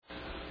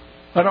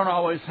I don't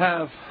always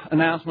have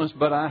announcements,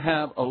 but I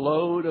have a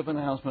load of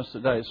announcements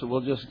today, so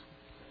we'll just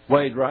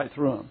wade right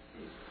through them.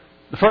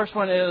 The first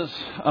one is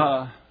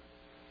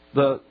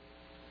the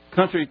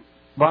Country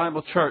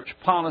Bible Church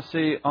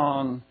policy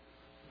on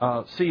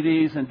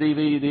CDs and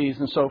DVDs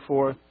and so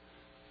forth.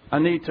 I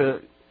need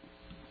to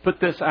put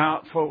this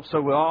out so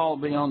we'll all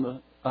be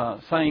on the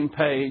same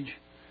page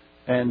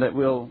and that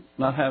we'll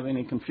not have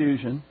any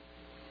confusion.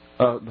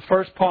 The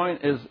first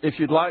point is if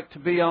you'd like to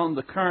be on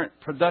the current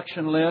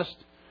production list,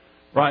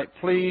 right,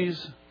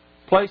 please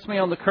place me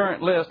on the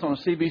current list on a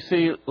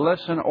CBC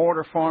lesson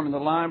order form in the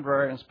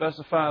library and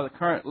specify the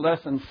current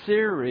lesson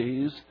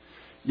series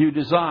you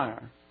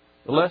desire.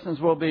 The lessons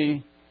will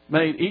be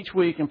made each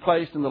week and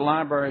placed in the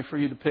library for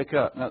you to pick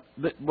up. Now,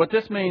 what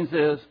this means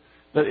is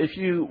that if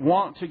you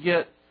want to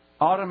get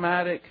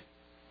automatic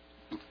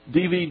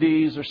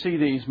DVDs or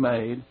CDs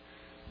made,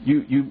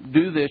 you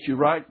do this, you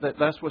write that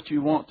that's what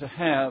you want to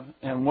have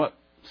and what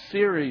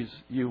series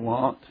you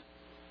want.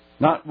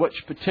 Not which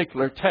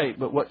particular tape,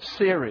 but what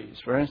series.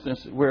 For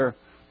instance, we're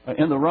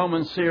in the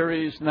Roman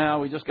series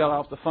now. We just got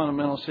off the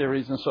fundamental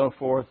series and so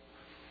forth.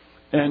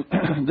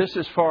 And this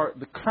is for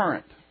the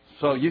current.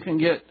 So you can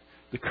get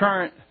the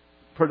current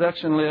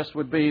production list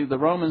would be the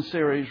Roman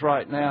series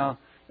right now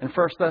and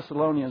 1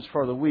 Thessalonians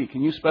for the week.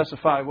 And you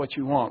specify what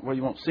you want, whether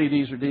you want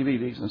CDs or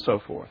DVDs and so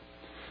forth.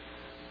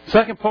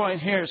 Second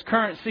point here is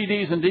current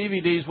CDs and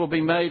DVDs will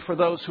be made for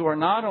those who are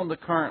not on the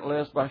current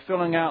list by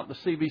filling out the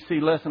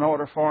CBC lesson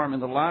order form in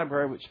the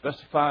library, which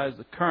specifies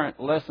the current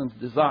lessons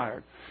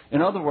desired.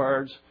 In other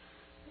words,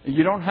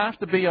 you don't have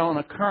to be on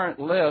a current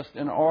list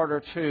in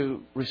order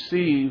to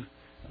receive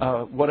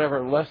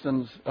whatever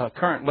lessons,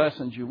 current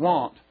lessons you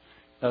want.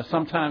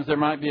 Sometimes there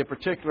might be a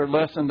particular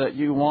lesson that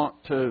you want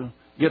to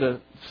get a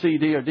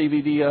CD or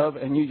DVD of,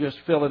 and you just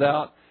fill it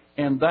out,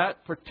 and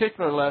that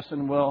particular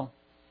lesson will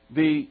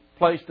be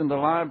placed in the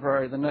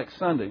library the next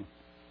Sunday.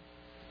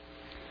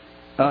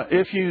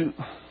 If you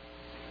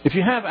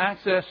have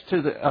access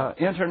to the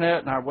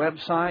internet and our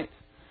website,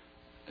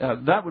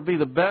 that would be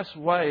the best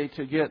way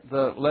to get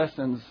the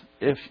lessons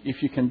if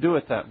you can do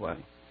it that way.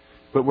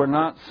 But we're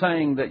not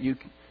saying that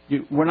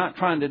we're not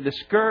trying to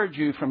discourage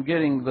you from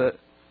getting the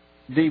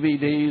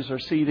DVDs or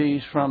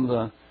CDs from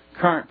the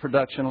current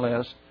production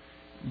list,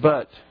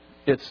 but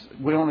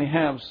we only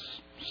have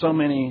so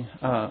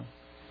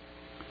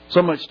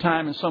much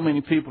time and so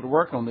many people to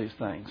work on these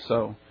things.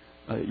 So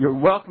you're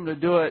welcome to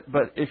do it,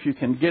 but if you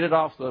can get it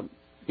off the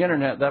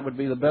internet, that would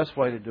be the best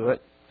way to do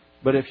it.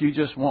 But if you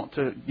just want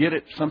to get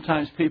it,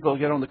 sometimes people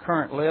get on the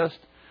current list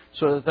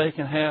so that they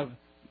can have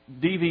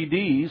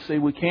DVDs. See,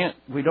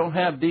 we don't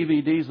have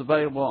DVDs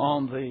available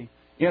on the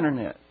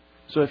internet.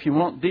 So if you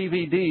want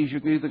DVDs,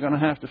 you're either going to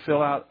have to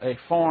fill out a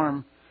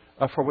form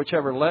for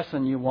whichever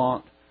lesson you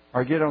want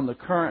or get on the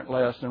current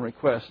list and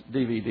request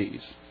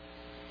DVDs.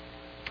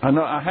 I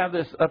know I have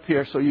this up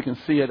here so you can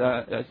see it,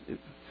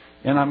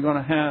 and I'm going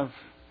to have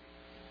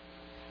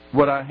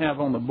what I have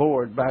on the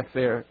board back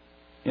there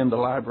in the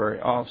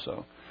library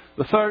also.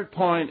 The third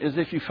point is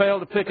if you fail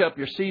to pick up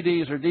your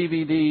CDs or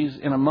DVDs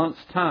in a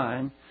month's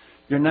time,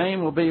 your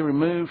name will be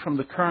removed from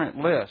the current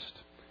list,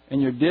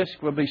 and your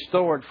disc will be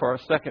stored for a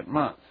second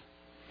month.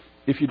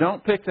 If you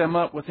don't pick them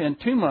up within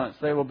 2 months,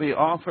 they will be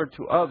offered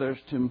to others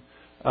who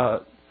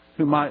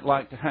might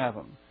like to have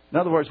them. In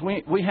other words,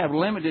 we have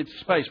limited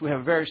space. We have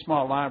a very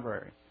small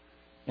library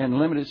and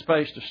limited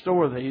space to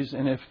store these.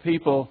 And if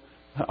people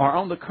are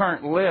on the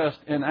current list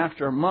and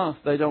after a month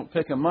they don't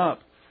pick them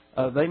up,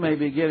 they may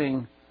be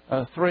getting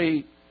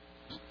 3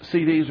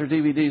 CDs or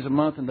DVDs a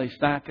month and they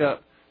stack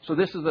up. So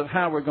this is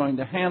how we're going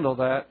to handle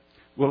that.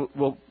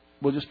 We'll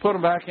just put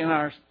them back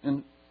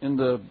in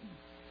the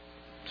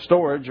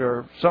storage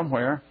or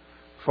somewhere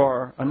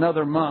for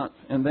another month,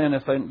 and then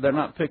if they're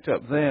not picked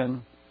up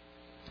then,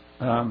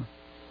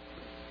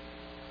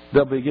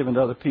 they'll be given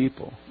to other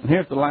people. And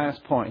here's the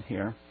last point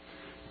here.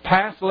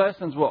 Past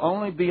lessons will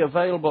only be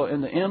available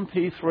in the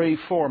MP3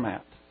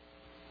 format.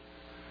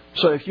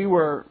 So if you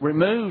were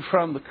removed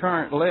from the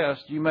current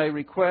list, you may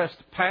request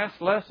past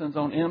lessons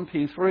on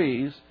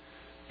MP3s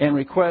and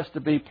request to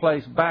be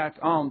placed back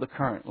on the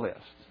current list.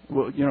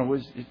 Well,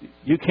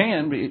 you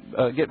can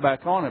get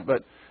back on it,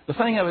 but the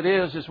thing of it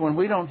is when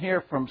we don't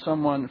hear from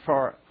someone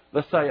for,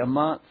 let's say, a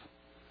month,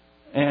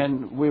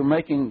 and we're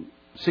making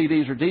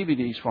CDs or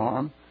DVDs for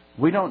them,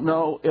 we don't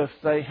know if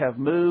they have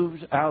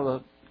moved out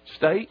of the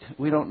state.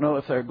 We don't know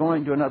if they're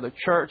going to another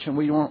church, and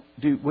we don't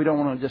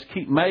want to just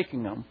keep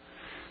making them.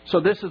 So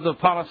this is the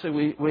policy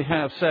we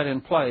have set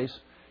in place.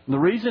 And the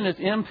reason it's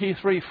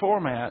MP3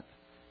 format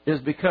is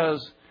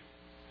because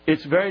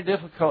it's very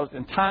difficult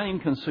and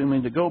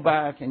time-consuming to go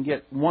back and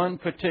get one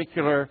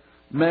particular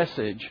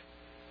message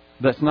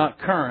that's not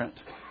current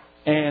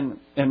and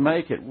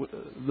make it.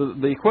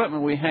 The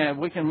equipment we have,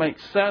 we can make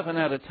 7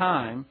 at a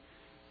time,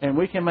 and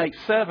we can make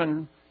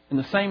 7 in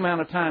the same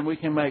amount of time we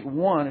can make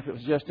 1 if it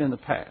was just in the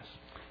past.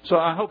 So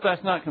I hope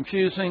that's not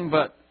confusing,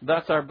 but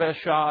that's our best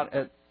shot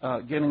at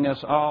getting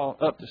us all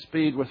up to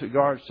speed with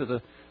regards to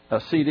the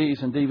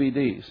CDs and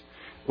DVDs.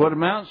 What it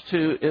amounts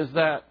to is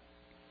that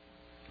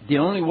The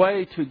only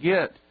way to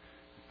get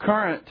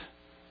current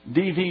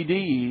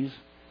DVDs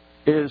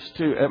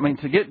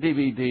to get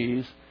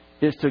DVDs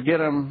is to get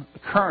them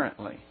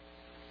currently.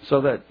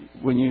 So that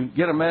when you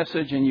get a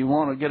message and you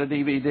want to get a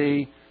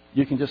DVD,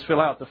 you can just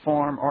fill out the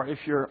form. Or if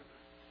you're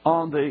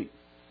on the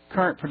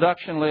current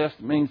production list,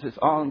 it means it's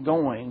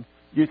ongoing,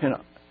 you can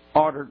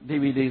order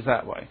DVDs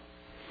that way.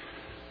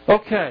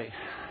 Okay,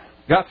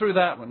 got through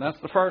that one. That's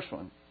the first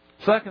one.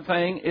 Second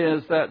thing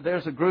is that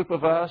there's a group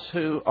of us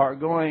who are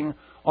going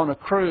on a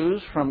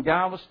cruise from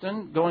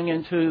Galveston, going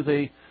into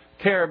the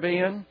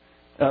Caribbean.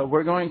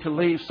 We're going to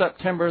leave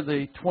September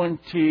the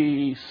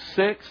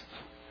 26th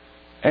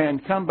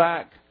and come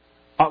back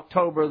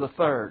October the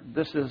 3rd.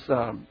 This is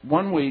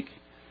 1 week,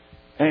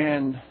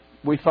 and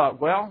we thought,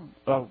 well,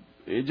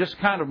 it just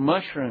kind of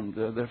mushroomed.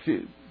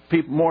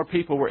 More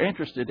people were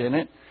interested in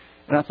it,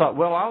 and I thought,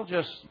 well, I'll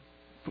just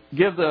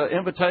give the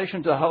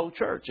invitation to the whole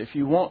church. If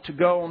you want to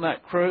go on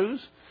that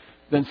cruise,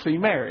 then see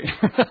Mary.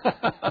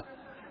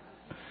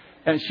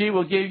 And she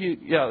will give you,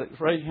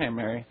 raise your hand,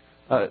 Mary.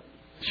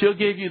 She'll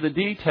give you the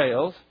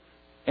details,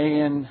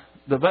 and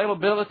the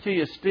availability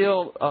is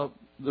still,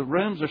 the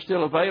rooms are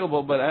still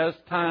available, but as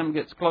time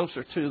gets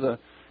closer to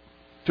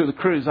the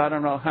cruise, I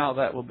don't know how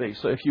that will be.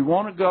 So if you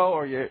want to go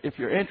or if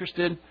you're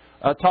interested,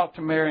 talk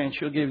to Mary and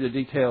she'll give you the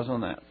details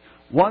on that.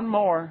 One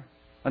more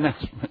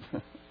announcement.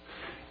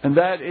 And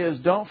that is,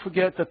 don't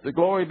forget that the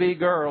Glory Be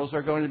girls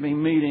are going to be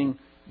meeting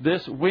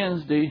this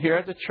Wednesday here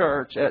at the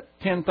church at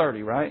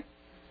 10:30, right?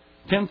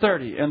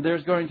 10:30. And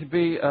there's going to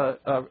be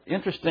an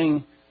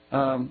interesting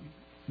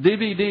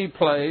DVD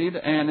played,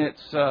 and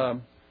it's,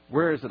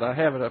 where is it? I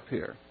have it up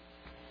here.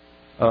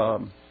 My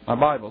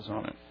Bible's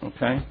on it,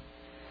 okay?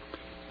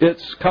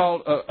 It's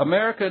called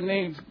America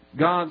Needs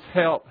God's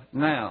Help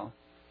Now,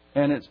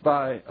 and it's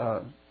by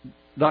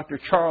Dr.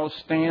 Charles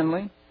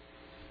Stanley.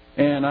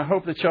 And I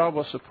hope that y'all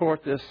will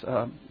support this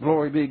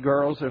Glory Be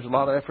Girls. There's a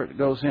lot of effort that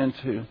goes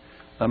into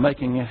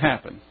making it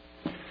happen.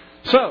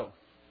 So,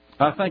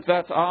 I think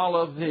that's all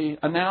of the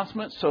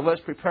announcements. So let's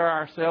prepare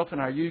ourselves in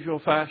our usual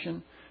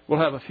fashion.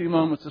 We'll have a few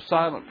moments of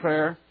silent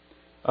prayer,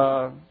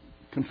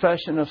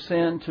 confession of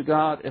sin to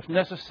God. If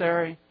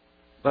necessary,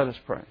 let us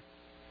pray.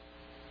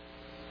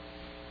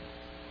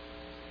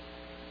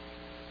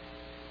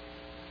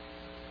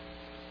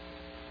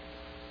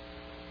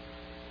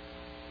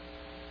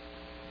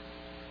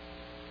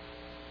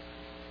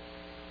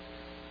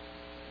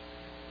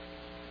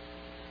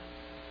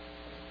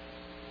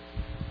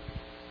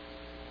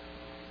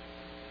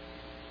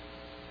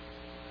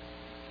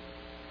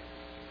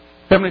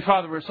 Heavenly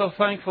Father, we're so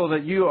thankful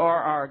that you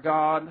are our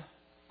God,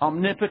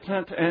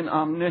 omnipotent and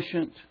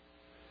omniscient,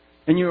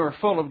 and you are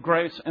full of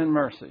grace and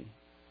mercy.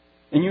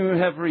 And you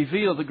have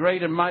revealed the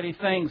great and mighty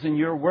things in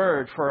your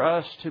word for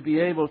us to be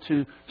able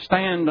to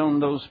stand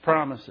on those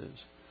promises.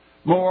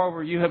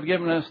 Moreover, you have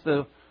given us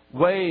the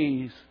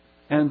ways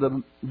and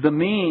the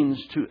means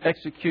to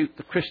execute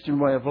the Christian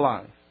way of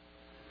life.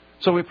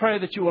 So we pray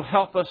that you will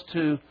help us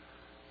to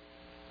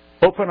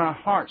open our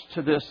hearts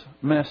to this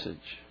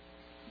message,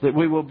 that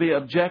we will be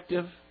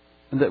objective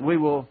and that we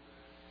will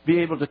be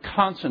able to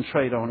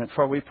concentrate on it.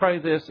 For we pray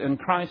this in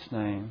Christ's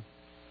name.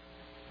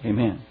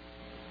 Amen.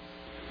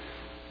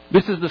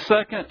 This is the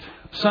second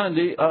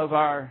Sunday of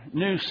our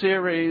new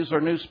series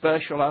or new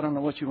special, I don't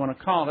know what you want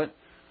to call it,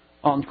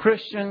 on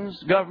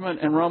Christians, government,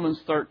 and Romans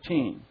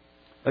 13.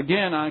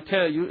 Again, I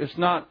tell you, it's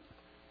not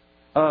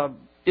an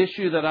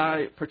issue that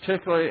I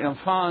particularly am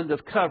fond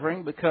of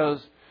covering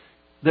because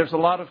there's a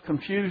lot of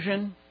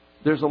confusion.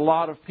 There's a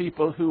lot of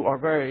people who are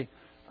very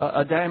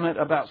adamant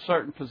about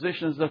certain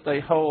positions that they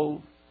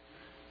hold.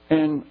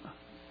 And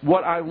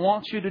what I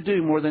want you to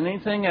do more than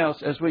anything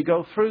else as we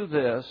go through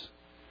this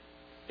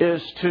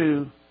is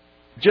to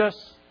just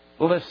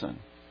listen.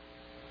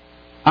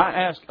 I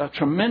ask a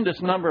tremendous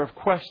number of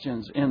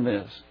questions in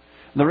this.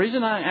 The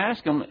reason I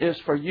ask them is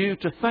for you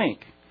to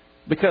think,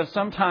 because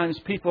sometimes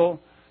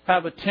people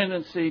have a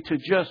tendency to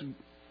just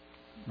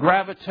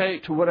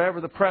gravitate to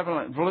whatever the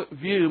prevalent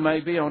view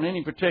may be on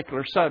any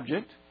particular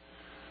subject.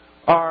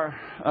 Or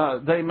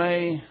they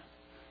may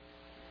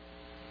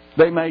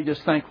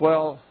just think,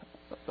 well,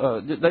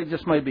 they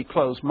just may be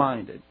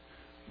closed-minded.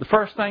 The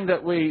first thing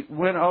that we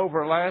went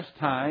over last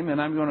time,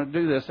 and I'm going to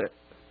do this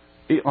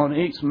on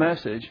each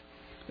message,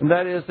 and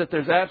that is that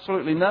there's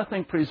absolutely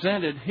nothing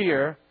presented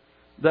here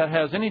that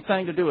has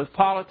anything to do with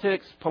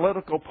politics,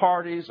 political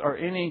parties, or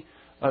any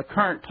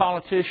current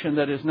politician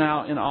that is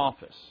now in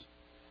office.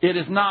 It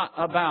is not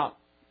about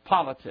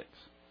politics.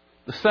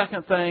 The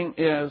second thing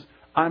is,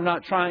 I'm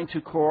not trying to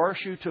coerce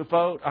you to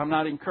vote. I'm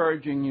not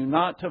encouraging you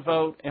not to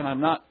vote. And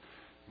I'm not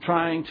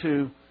trying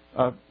to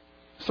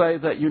say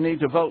that you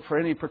need to vote for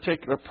any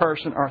particular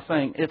person or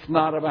thing. It's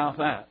not about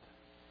that.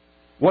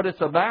 What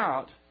it's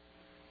about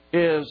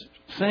is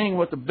seeing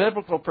what the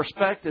biblical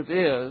perspective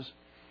is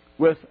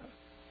with,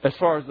 as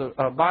far as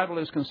the Bible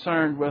is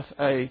concerned, with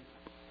a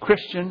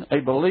Christian,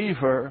 a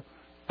believer,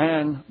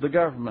 and the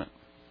government.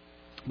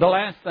 The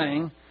last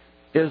thing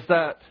is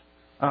that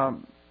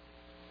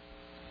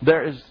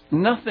there is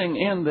nothing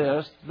in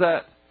this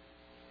that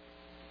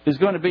is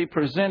going to be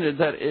presented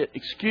that it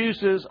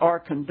excuses or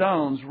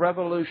condones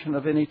revolution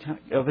of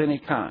any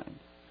kind.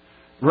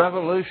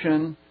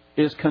 Revolution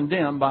is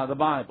condemned by the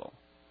Bible.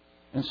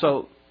 And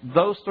so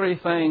those three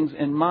things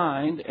in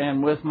mind,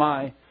 and with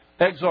my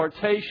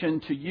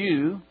exhortation to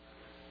you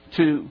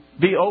to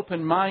be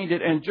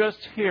open-minded and just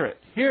hear it.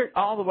 Hear it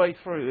all the way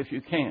through if you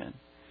can.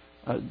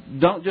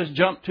 Don't just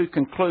jump to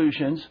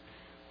conclusions.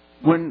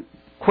 When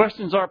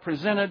questions are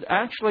presented,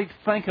 actually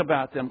think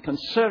about them,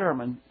 consider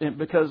them,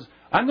 because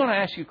I'm going to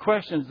ask you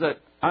questions that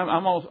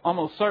I'm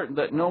almost certain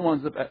that no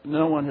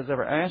one has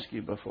ever asked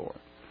you before.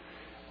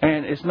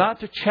 And it's not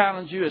to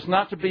challenge you, it's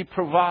not to be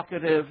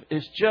provocative,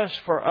 it's just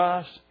for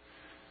us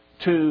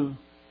to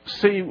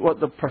see what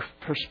the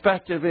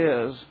perspective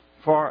is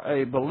for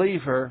a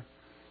believer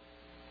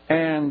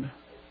and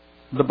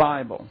the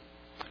Bible.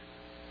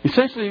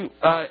 Essentially,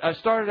 I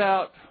started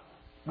out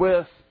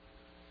with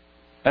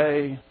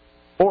a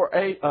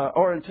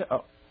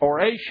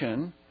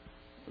oration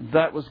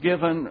that was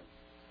given,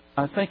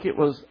 I think it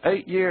was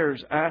 8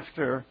 years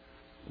after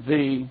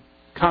the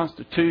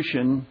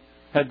Constitution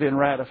had been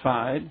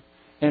ratified,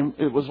 and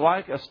it was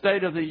like a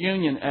State of the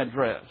Union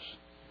address.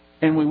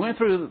 And we went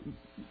through,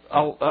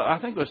 I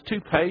think it was 2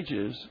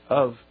 pages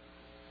of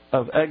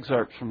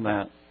excerpts from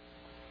that.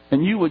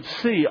 And you would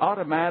see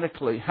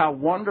automatically how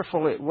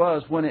wonderful it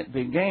was when it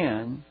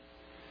began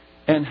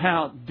and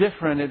how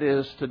different it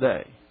is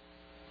today.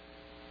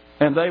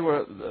 And they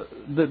were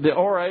the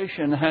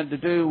oration had to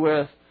do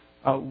with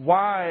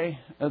why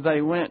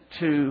they went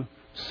to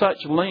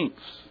such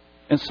lengths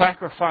and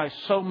sacrificed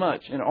so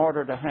much in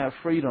order to have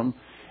freedom.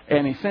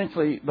 And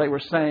essentially they were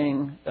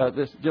saying,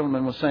 this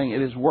gentleman was saying,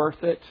 it is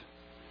worth it.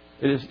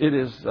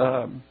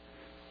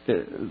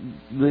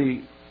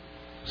 The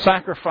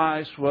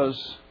sacrifice was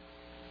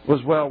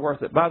well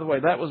worth it. By the way,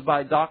 that was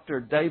by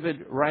Dr.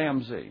 David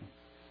Ramsey.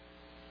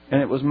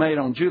 And it was made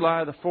on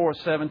July the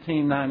 4th,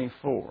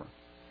 1794.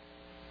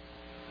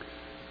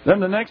 Then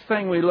the next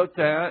thing we looked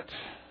at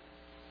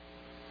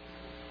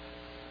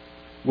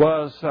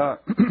was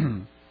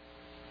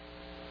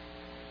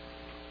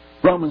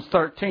Romans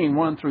 13,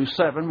 1 through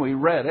 7. We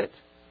read it.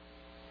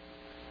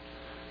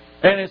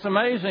 And it's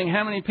amazing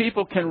how many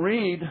people can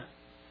read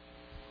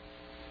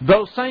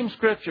those same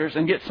scriptures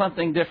and get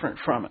something different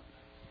from it.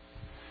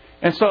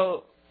 And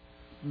so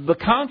the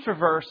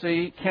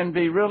controversy can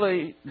be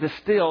really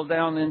distilled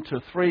down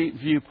into 3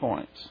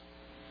 viewpoints.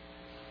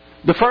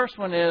 The first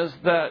one is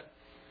that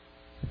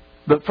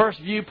the first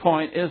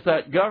viewpoint is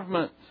that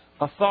government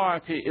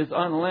authority is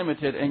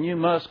unlimited and you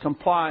must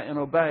comply and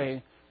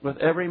obey with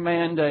every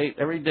mandate,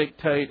 every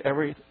dictate,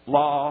 every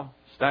law,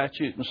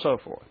 statute, and so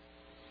forth.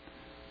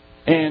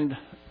 And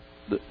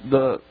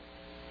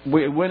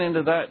we went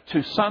into that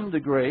to some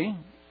degree.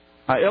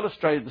 I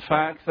illustrated the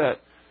fact that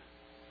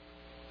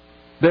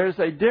there's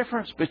a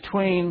difference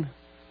between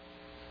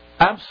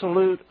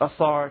absolute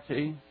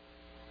authority,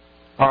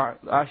 or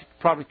I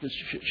probably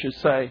should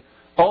say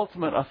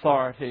ultimate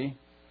authority,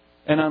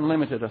 and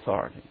unlimited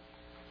authority.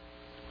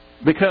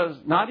 Because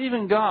not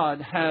even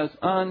God has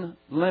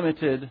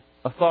unlimited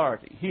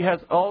authority. He has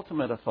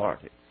ultimate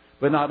authority,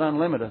 but not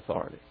unlimited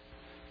authority.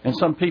 And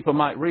some people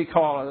might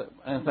recall it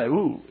and say,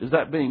 ooh, is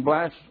that being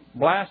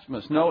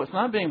blasphemous? No, it's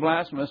not being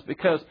blasphemous,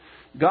 because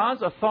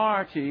God's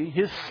authority,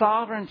 His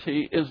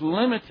sovereignty, is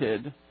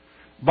limited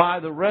by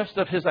the rest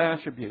of His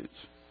attributes.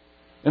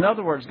 In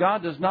other words,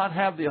 God does not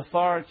have the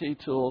authority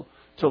to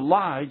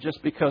lie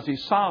just because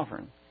He's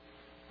sovereign.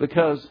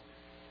 Because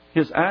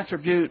His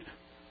attribute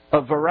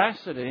of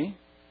veracity,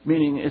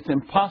 meaning it's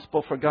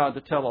impossible for God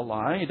to tell a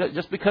lie.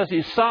 Just because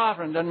He's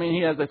sovereign doesn't mean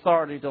He has the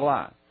authority to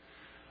lie.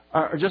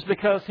 Or just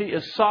because He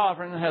is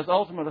sovereign and has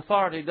ultimate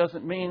authority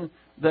doesn't mean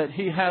that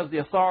He has the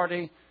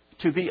authority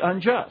to be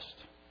unjust.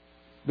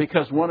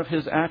 Because one of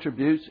His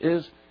attributes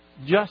is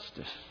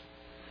justice.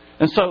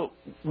 And so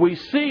we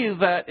see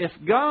that if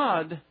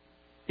God,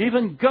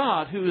 even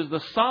God, who is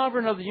the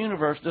sovereign of the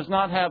universe, does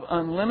not have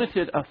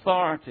unlimited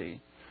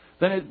authority,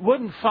 then it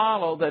wouldn't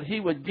follow that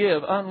He would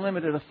give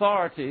unlimited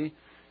authority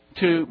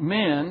to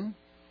men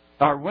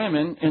or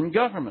women in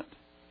government,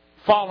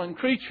 fallen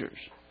creatures.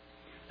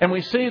 And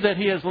we see that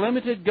He has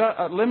limited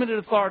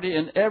authority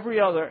in every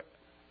other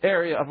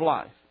area of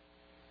life.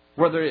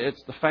 Whether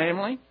it's the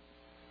family,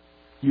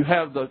 you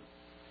have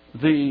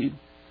the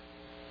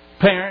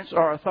parents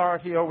are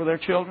authority over their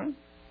children,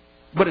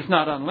 but it's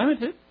not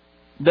unlimited.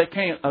 They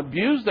can't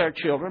abuse their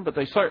children, but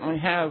they certainly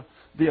have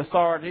the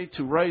authority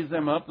to raise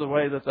them up the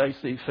way that they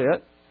see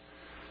fit.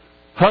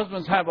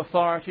 Husbands have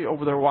authority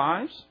over their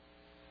wives,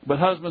 but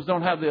husbands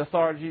don't have the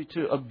authority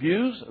to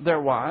abuse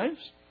their wives.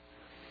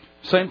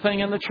 Same thing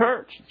in the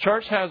church.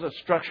 Church has a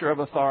structure of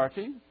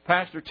authority.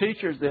 Pastor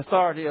teaches the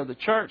authority of the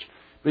church,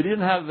 but he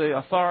didn't have the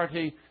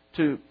authority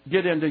to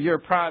get into your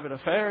private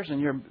affairs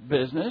and your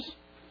business.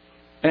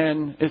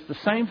 And it's the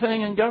same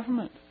thing in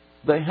government.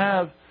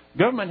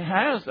 Government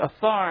has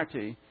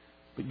authority,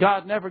 but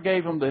God never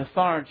gave them the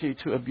authority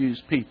to abuse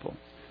people.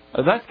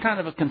 That's kind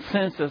of a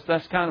consensus.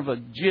 That's kind of a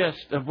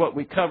gist of what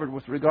we covered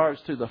with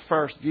regards to the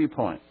first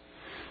viewpoint.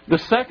 The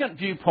second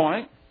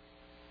viewpoint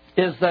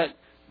is that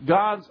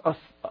God's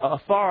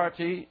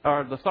authority,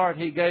 or the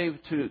authority He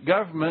gave to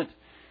government,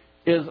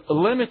 is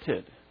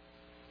limited.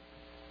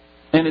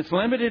 And it's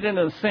limited in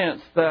the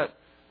sense that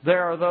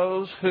there are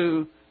those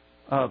who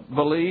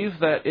believe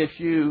that if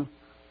you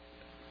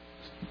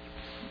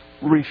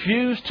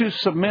refuse to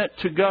submit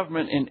to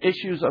government in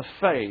issues of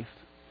faith,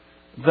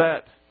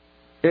 that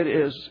it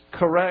is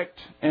correct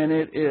and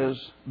it is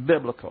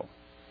biblical.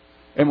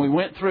 And we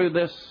went through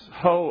this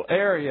whole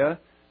area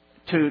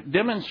to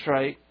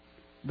demonstrate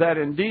that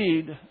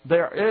indeed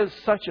there is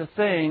such a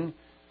thing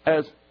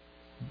as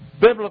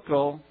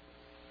biblical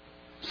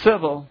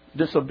civil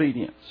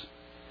disobedience,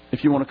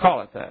 if you want to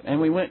call it that. And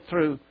we went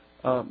through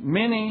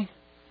many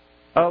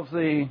of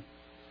the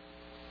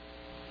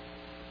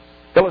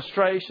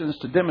illustrations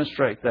to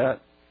demonstrate that.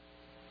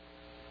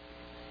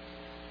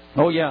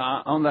 Oh yeah,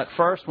 on that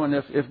first one,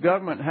 if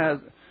government has,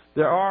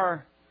 there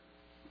are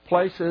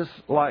places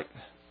like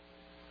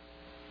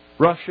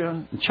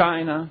Russia and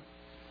China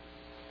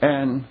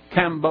and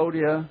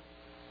Cambodia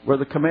where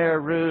the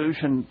Khmer Rouge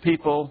and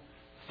people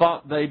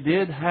thought they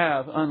did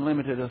have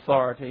unlimited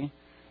authority.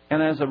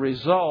 And as a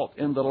result,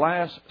 in the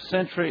last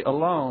century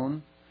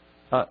alone,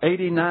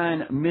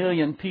 89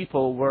 million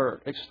people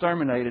were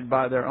exterminated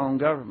by their own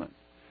government.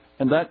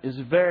 And that is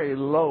a very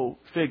low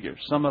figure.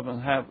 Some of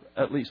them have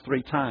at least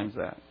 3 times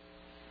that.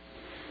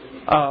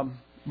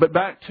 But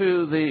back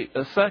to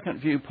the second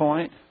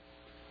viewpoint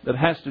that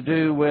has to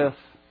do with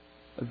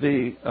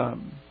the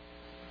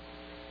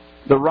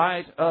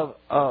right of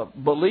a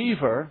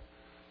believer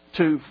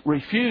to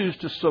refuse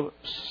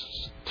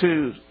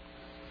to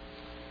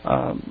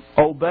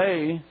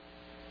obey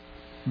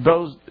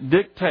those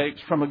dictates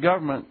from a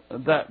government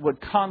that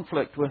would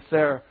conflict with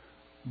their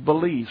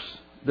beliefs,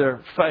 their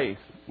faith,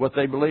 what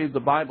they believe. The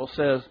Bible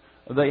says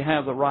they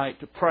have the right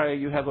to pray,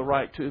 you have the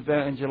right to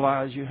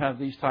evangelize, you have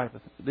these type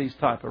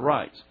of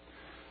rights.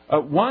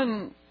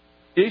 One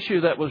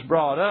issue that was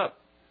brought up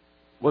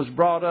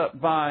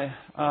by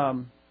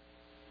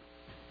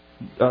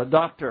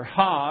Dr.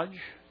 Hodge,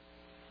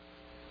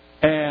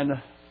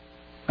 and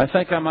I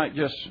think I might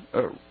just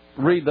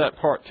read that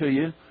part to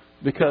you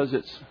because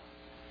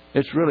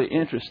it's really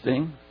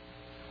interesting.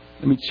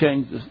 Let me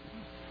change the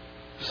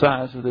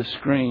size of this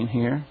screen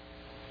here.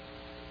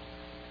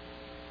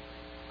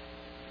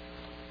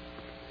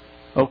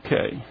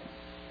 Okay.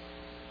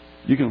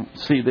 You can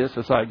see this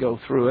as I go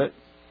through it.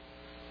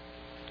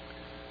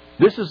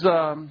 This is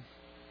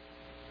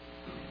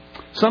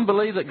some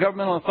believe that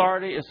governmental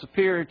authority is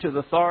superior to the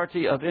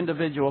authority of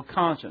individual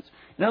conscience.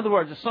 In other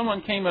words, if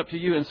someone came up to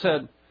you and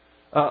said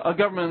a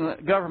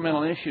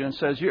governmental issue and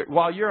says,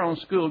 while you're on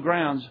school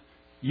grounds,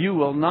 you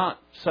will not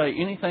say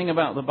anything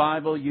about the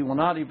Bible, you will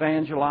not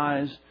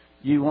evangelize,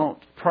 you won't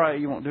pray,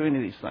 you won't do any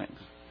of these things.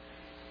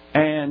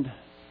 And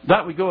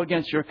that would go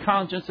against your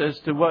conscience as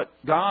to what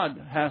God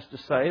has to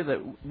say,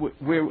 that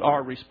we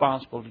are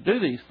responsible to do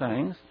these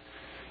things.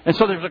 And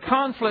so there's a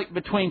conflict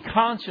between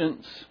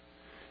conscience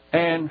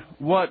and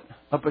what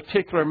a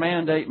particular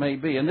mandate may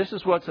be. And this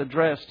is what's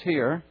addressed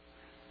here.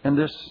 And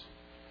this,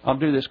 I'll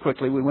do this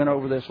quickly. We went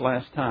over this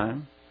last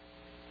time.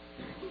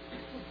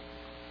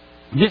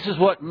 This is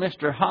what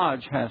Mr.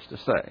 Hodge has to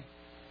say.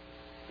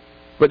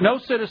 But no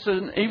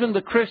citizen, even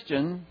the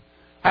Christian,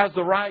 has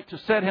the right to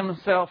set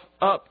himself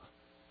up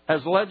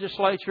as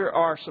legislature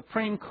or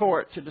Supreme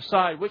Court to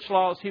decide which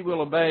laws he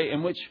will obey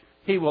and which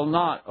he will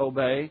not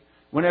obey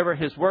whenever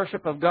his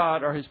worship of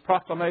God or his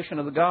proclamation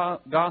of the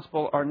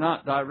gospel are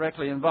not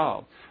directly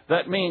involved.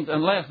 That means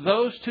unless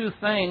those two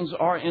things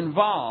are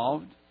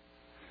involved,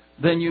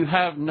 then you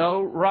have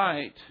no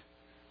right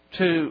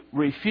to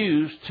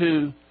refuse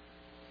to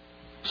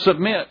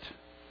submit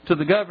to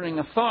the governing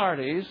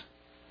authorities,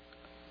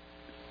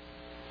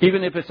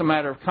 even if it's a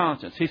matter of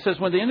conscience. He says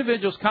when the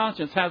individual's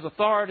conscience has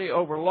authority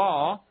over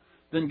law,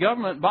 then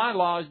government by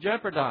law is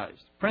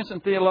jeopardized. Princeton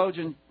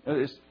theologian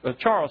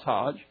Charles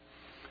Hodge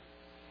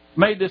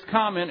made this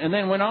comment and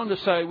then went on to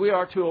say we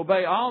are to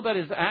obey all that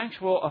is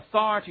actual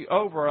authority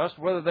over us,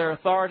 whether their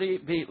authority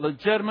be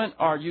legitimate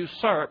or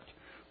usurped,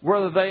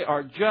 whether they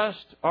are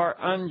just or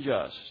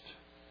unjust.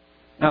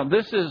 Now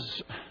this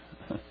is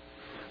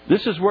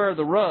where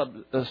the rub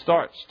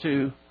starts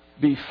to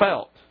be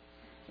felt.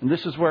 And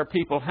this is where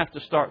people have to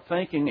start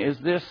thinking, is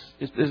this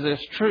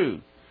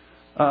true?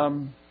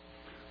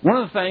 One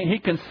of the things, he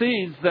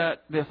concedes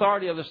that the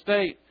authority of the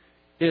state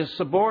is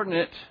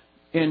subordinate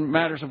in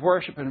matters of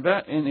worship and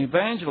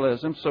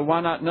evangelism, so why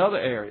not in other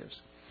areas?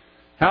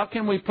 How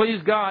can we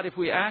please God if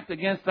we act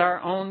against our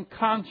own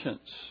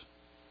conscience?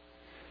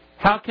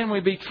 How can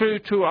we be true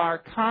to our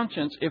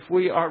conscience if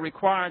we are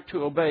required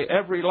to obey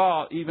every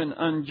law, even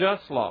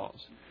unjust laws?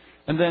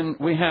 And then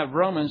we have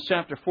Romans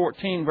chapter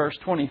 14, verse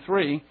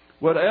 23.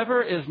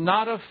 Whatever is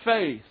not of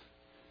faith,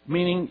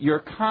 meaning your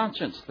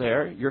conscience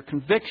there, your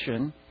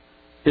conviction,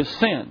 is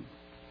sin.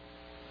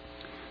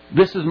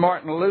 This is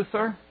Martin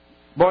Luther.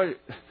 Boy,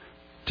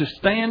 to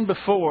stand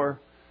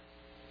before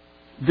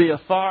the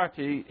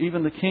authority,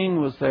 even the king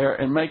was there,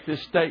 and make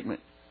this statement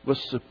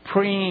was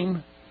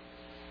supreme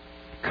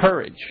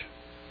courage.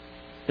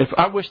 If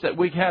I wish that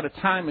we had a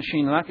time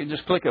machine and I could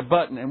just click a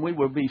button and we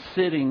would be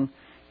sitting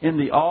in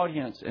the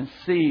audience and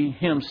see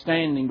him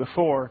standing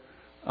before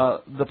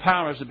the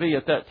powers that be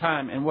at that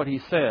time and what he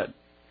said.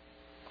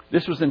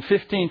 This was in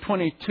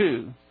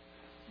 1522,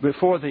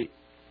 before the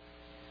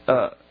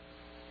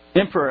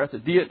emperor at the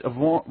Diet of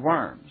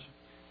Worms.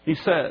 He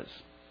said,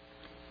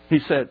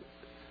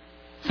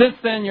 "Since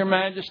then, your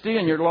majesty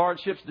and your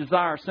lordships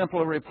desire a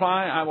simpler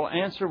reply, I will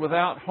answer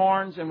without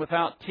horns and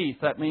without teeth."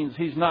 That means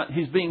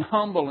he's being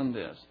humble in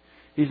this.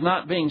 He's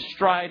not being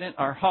strident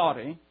or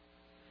haughty.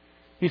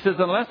 He says,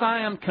 "Unless I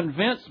am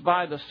convinced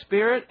by the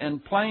Spirit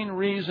and plain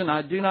reason,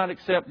 I do not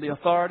accept the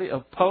authority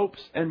of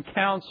popes and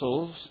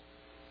councils,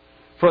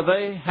 for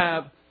they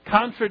have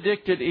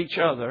contradicted each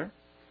other.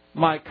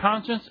 My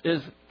conscience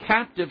is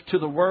captive to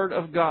the Word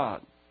of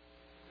God.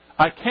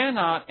 I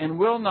cannot and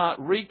will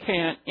not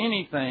recant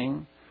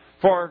anything,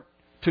 for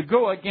to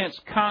go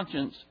against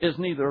conscience is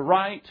neither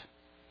right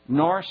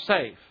nor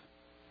safe.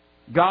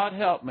 God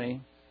help me.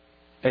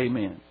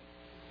 Amen."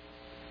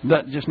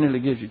 That just nearly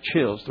gives you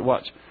chills to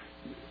watch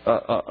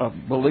a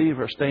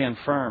believer stand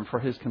firm for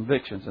his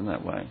convictions in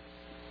that way.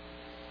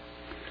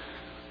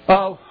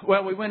 Oh,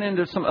 well, we went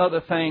into some other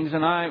things,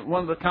 and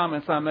one of the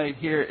comments I made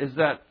here is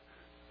that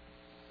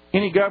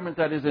any government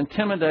that is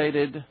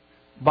intimidated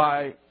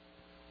by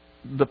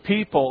the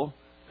people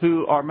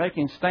who are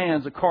making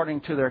stands according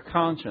to their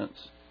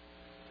conscience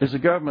is a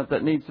government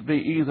that needs to be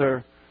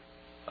either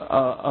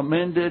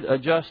amended,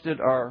 adjusted,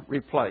 or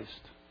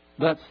replaced.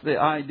 That's the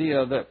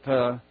idea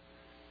that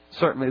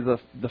certainly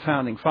the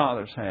Founding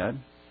Fathers had.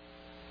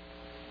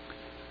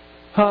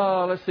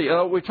 Let's see.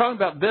 We're talking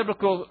about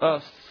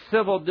biblical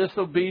civil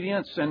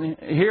disobedience, and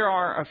here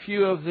are a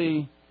few of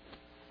the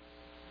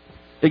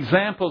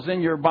examples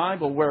in your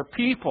Bible where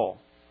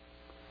people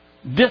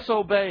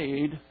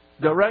disobeyed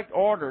direct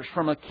orders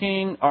from a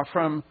king or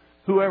from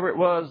whoever it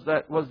was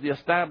that was the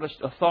established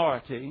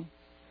authority.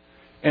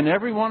 In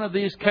every one of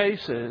these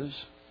cases,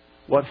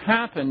 what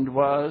happened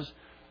was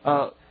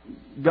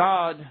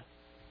God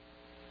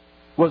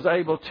was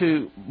able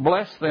to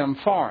bless them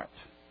for it.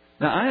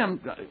 Now,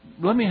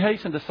 let me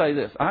hasten to say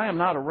this. I am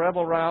not a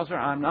rebel rouser.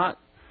 I'm not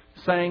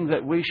saying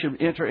that we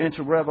should enter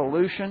into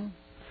revolution.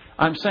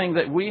 I'm saying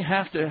that we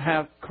have to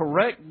have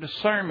correct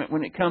discernment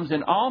when it comes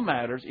in all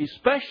matters,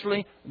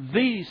 especially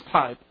these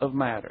type of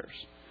matters.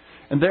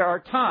 And there are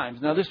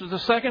times, now this was the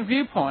second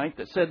viewpoint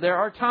that said there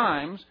are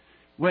times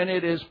when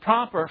it is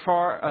proper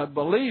for a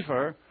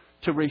believer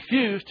to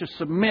refuse to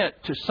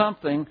submit to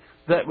something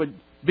that would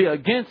be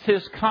against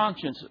his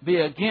conscience, be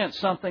against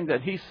something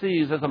that he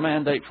sees as a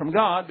mandate from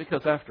God,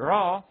 because after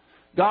all,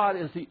 God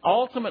is the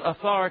ultimate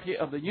authority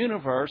of the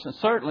universe and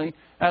certainly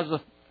has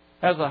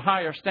a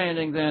higher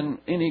standing than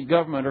any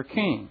government or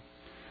king.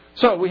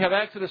 So we have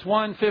Exodus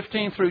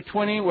 1:15 through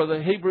 20, where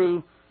the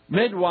Hebrew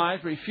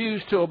midwives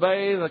refused to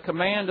obey the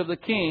command of the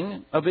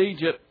king of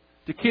Egypt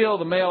to kill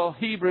the male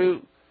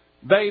Hebrew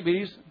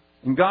babies,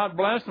 and God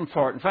blessed them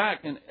for it. In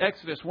fact, in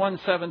Exodus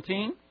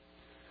 1:17,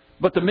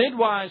 "But the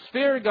midwives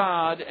feared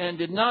God and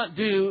did not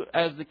do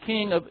as the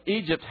king of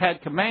Egypt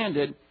had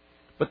commanded,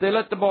 but they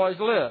let the boys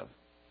live."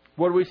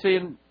 What do we see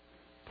in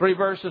 3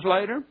 verses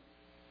later?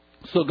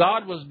 "So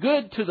God was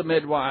good to the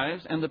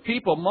midwives, and the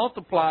people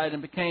multiplied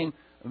and became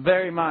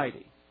very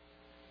mighty."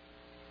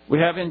 We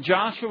have in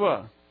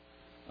Joshua,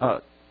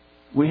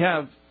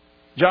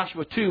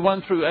 Joshua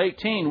 2:1 through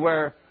 18,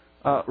 where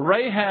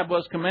Rahab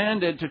was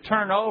commanded to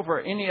turn over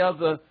any of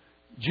the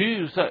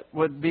Jews that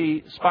would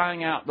be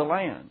spying out the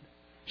land.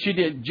 She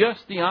did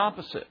just the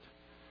opposite.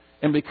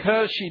 And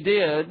because she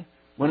did,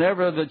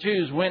 whenever the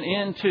Jews went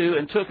into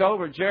and took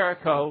over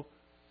Jericho,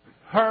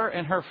 her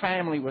and her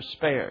family was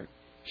spared.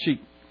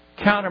 She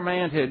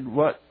countermanded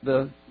what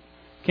the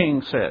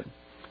king said.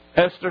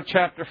 Esther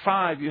chapter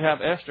 5, you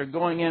have Esther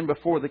going in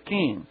before the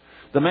king.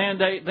 The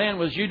mandate then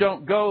was you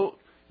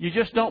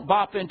just don't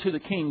bop into the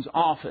king's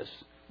office.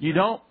 You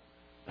don't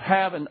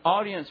have an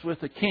audience with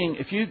the king.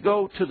 If you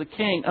go to the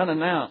king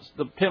unannounced,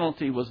 the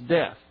penalty was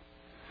death.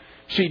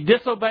 She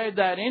disobeyed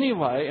that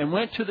anyway and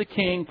went to the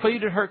king,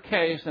 pleaded her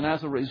case, and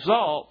as a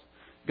result,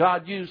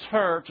 God used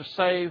her to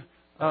save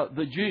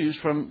the Jews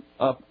from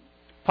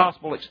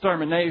possible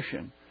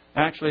extermination.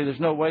 Actually, there's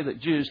no way that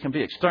Jews can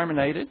be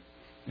exterminated.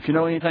 If you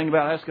know anything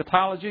about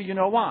eschatology, you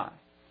know why.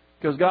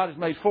 Because God has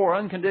made 4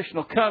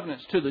 unconditional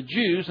covenants to the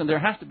Jews, and there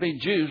has to be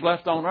Jews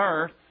left on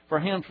earth for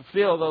Him to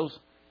fulfill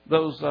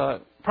those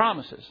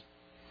promises.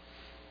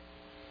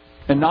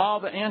 And all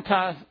the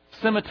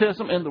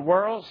anti-Semitism in the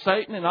world,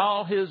 Satan and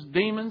all his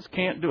demons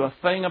can't do a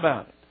thing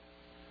about it.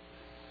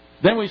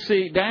 Then we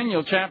see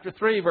Daniel chapter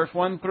 3, verse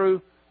 1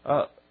 through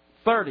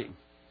 30.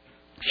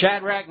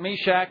 Shadrach,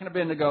 Meshach, and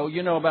Abednego,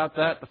 you know about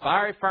that, the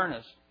fiery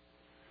furnace.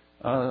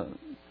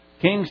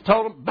 Kings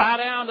told them, bow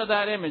down to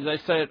that image. They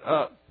said,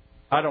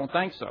 I don't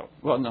think so.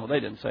 Well, no, they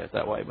didn't say it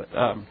that way, but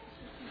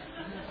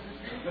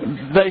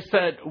they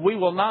said, we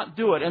will not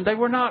do it. And they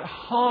were not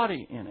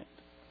haughty in it.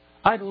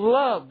 I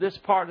love this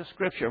part of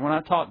Scripture when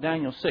I taught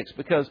Daniel 6,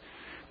 because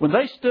when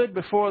they stood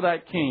before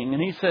that king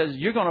and he says,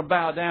 you're going to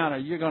bow down or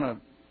you're going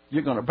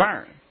to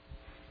burn.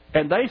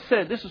 And they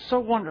said, this is so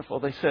wonderful,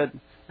 they said,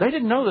 they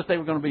didn't know that they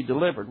were going to be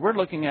delivered. We're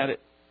looking at it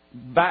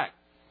back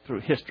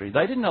through history.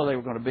 They didn't know they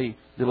were going to be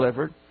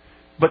delivered.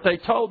 But they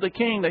told the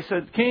king, they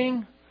said,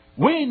 King,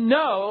 we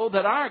know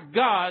that our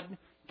God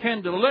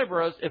can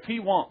deliver us if He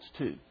wants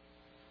to.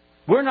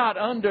 We're not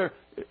under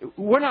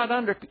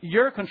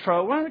your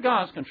control. We're under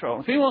God's control.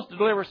 If He wants to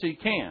deliver us, He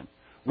can.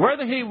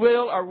 Whether He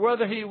will or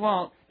whether He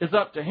won't is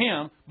up to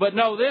Him. But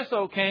know this,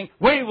 O King,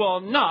 we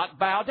will not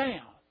bow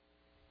down.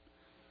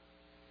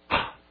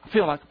 I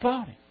feel like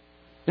applauding.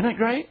 Isn't that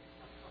great?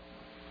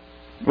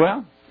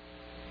 Well,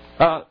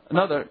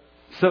 another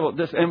civil...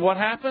 And what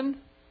happened?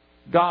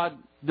 God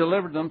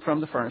delivered them from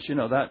the furnace. You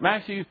know that.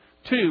 Matthew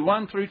 2,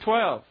 1 through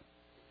 12.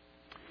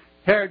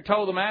 Herod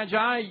told the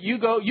Magi, you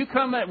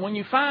come back, when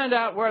you find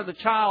out where the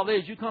child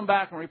is, you come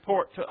back and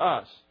report to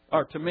us,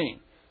 or to me.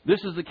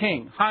 This is the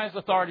king, highest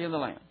authority in the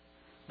land.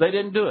 They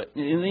didn't do it.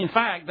 In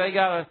fact, they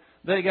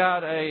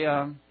got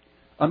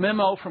a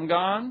memo from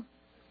God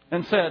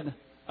and said,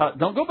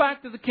 don't go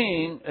back to the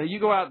king, you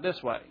go out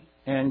this way.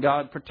 And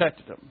God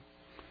protected them.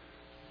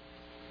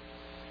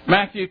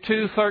 Matthew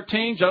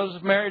 2:13,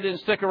 Joseph Mary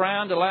didn't stick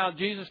around, allowed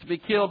Jesus to be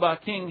killed by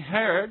King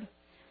Herod.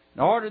 He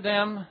ordered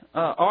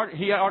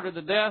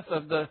the death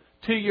of the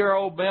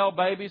 2-year-old male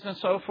babies and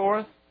so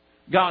forth.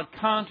 God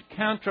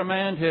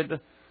countermanded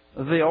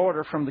the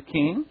order from the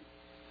king.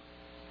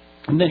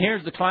 And then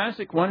here's the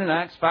classic one in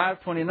Acts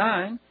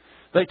 5:29.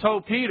 They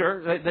told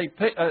Peter,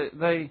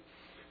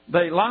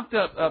 they locked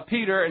up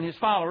Peter and his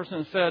followers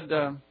and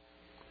said,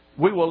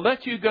 we will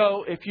let you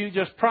go if you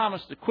just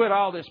promise to quit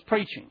all this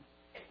preaching.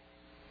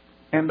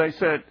 And they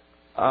said,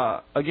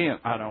 again,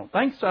 I don't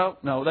think so.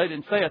 No, they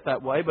didn't say it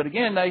that way. But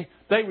again,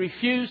 they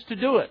refused to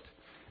do it.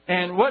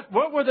 And what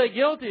were they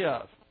guilty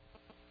of?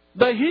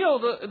 They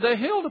healed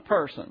a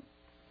person.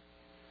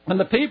 And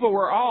the people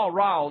were all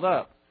riled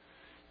up.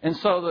 And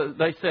so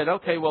they said,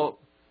 okay, well,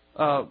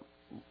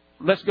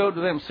 let's go to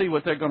them and see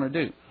what they're going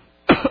to do.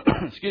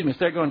 Excuse me, if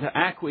they're going to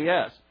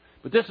acquiesce.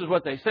 But this is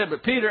what they said.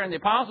 But Peter and the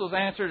apostles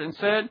answered and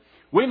said,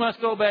 we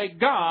must obey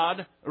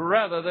God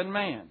rather than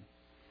man.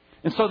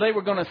 And so they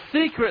were going to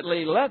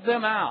secretly let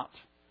them out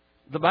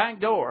the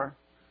back door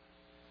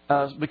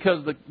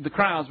because the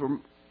crowds were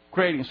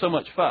creating so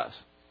much fuss.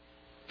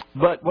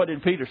 But what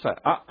did Peter say?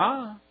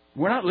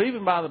 We're not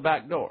leaving by the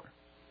back door.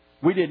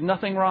 We did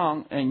nothing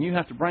wrong, and you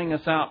have to bring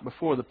us out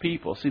before the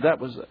people. See, that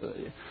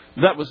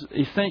was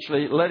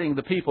essentially letting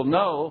the people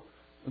know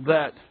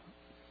that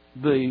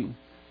the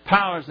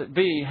powers that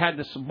be had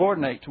to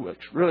subordinate to which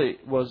really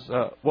was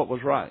what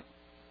was right.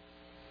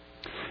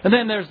 And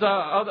then there's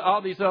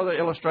all these other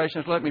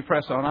illustrations. Let me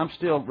press on. I'm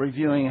still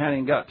reviewing,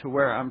 having got to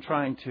where I'm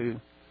trying to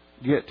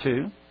get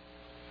to.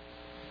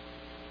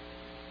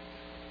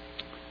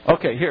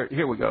 Okay,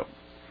 here we go.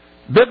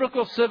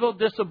 Biblical civil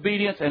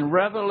disobedience and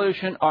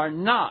revolution are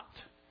not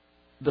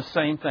the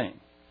same thing.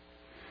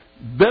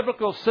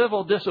 Biblical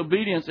civil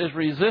disobedience is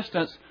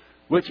resistance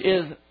which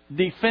is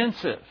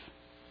defensive.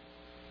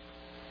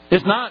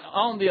 It's not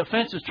on the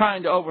offensive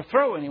trying to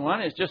overthrow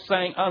anyone. It's just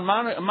saying, on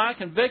my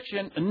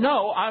conviction,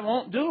 no, I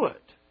won't do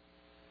it.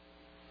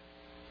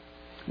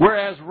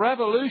 Whereas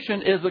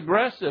revolution is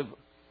aggressive,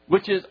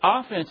 which is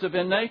offensive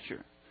in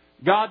nature.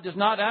 God does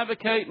not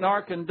advocate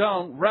nor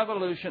condone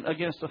revolution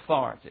against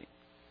authority.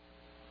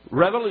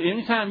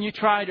 Anytime you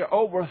try to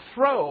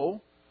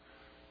overthrow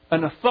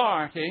an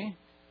authority,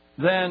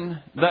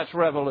 then that's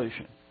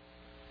revolution.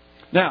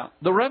 Now,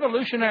 the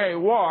Revolutionary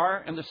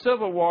War and the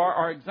Civil War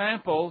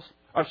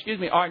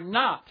are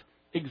not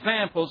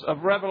examples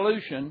of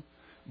revolution,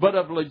 but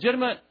of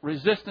legitimate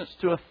resistance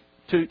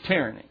to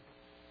tyranny.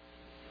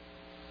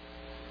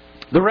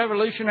 The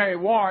Revolutionary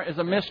War is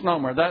a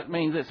misnomer. That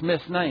means it's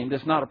misnamed.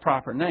 It's not a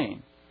proper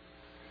name.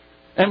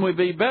 And would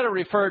be better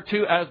referred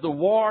to as the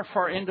War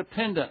for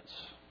Independence.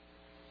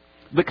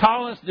 The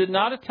colonists did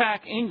not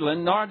attack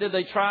England, nor did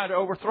they try to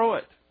overthrow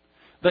it.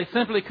 They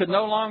simply could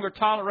no longer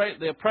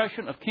tolerate the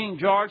oppression of King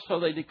George, so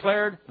they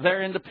declared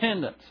their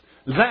independence.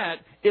 That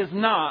is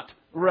not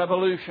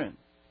revolution.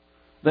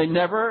 They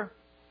never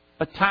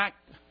attacked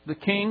the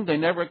king. They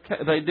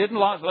didn't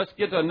launch, let's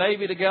get the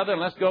navy together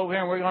and let's go over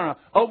here and we're going to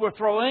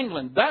overthrow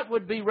England. That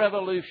would be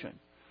revolution.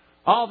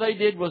 All they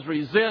did was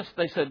resist.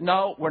 They said,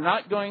 no, we're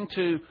not going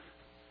to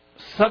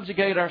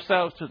subjugate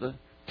ourselves to the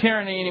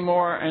tyranny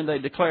anymore, and they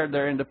declared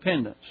their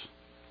independence.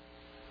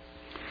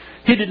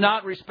 He did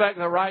not respect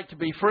the right to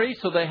be free,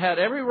 so they had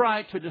every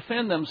right to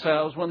defend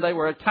themselves when they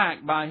were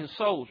attacked by his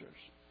soldiers.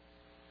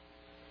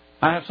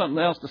 I have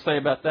something else to say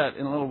about that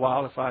in a little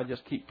while. If I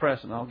just keep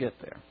pressing, I'll get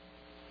there.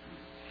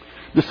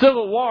 The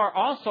Civil War,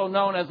 also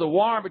known as the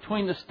war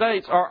between the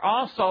states, are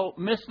also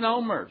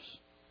misnomers.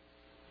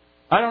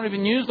 I don't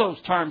even use those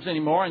terms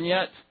anymore, and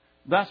yet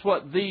that's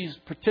what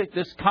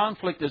this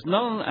conflict is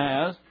known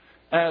as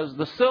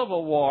the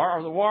Civil War,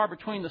 or the war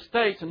between the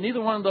states, and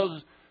neither one of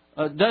those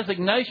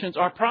designations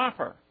are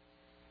proper.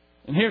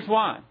 And here's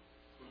why.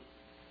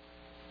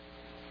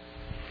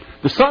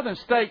 The southern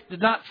states did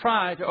not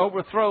try to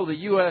overthrow the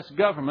U.S.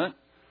 government,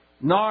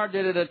 nor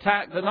did it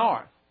attack the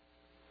North.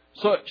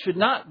 so it should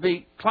not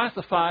be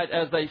classified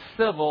as a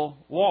civil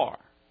war.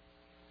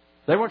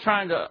 They were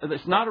trying to,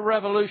 it's not a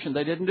revolution.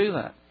 They didn't do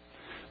that.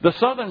 The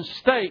southern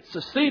states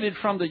seceded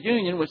from the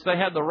Union, which they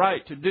had the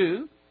right to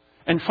do,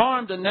 and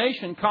formed a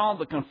nation called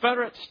the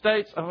Confederate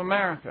States of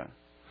America.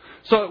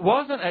 So it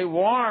wasn't a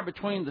war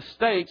between the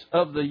states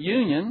of the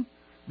Union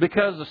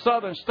because the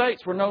southern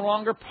states were no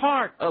longer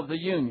part of the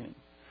Union.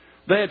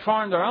 They had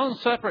formed their own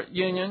separate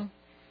union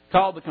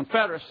called the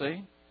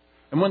Confederacy.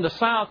 And when the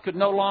South could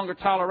no longer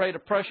tolerate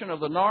oppression of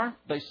the North,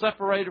 they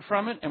separated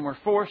from it and were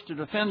forced to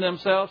defend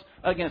themselves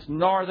against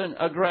Northern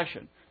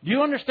aggression. Do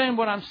you understand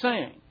what I'm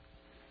saying?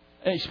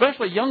 And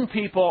especially young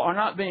people are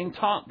not being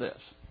taught this.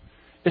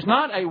 It's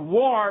not a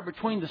war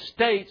between the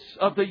states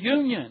of the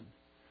Union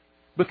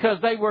because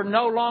they were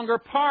no longer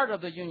part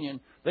of the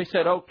Union. They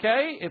said,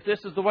 okay, if this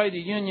is the way the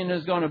Union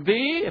is going to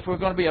be, if we're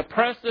going to be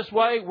oppressed this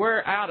way,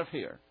 we're out of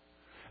here.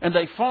 And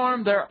they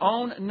formed their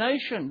own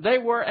nation. They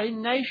were a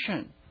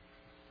nation.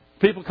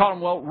 People call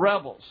them,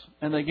 rebels.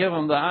 And they give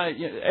them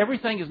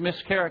everything is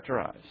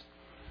mischaracterized.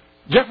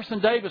 Jefferson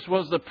Davis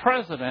was the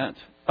president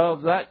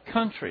of that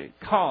country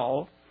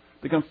called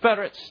the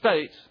Confederate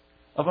States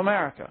of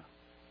America.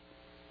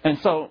 And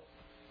so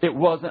it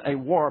wasn't a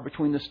war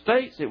between the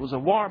states. It was a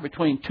war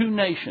between two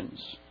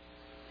nations.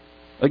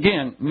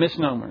 Again,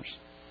 misnomers.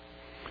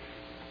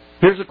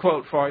 Here's a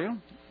quote for you.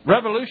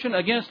 Revolution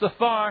against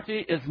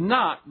authority is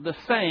not the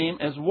same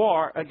as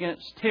war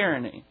against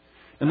tyranny.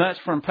 And that's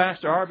from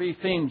Pastor R.B.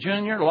 Thiem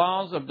Jr.,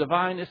 Laws of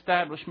Divine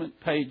Establishment,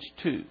 page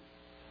 2.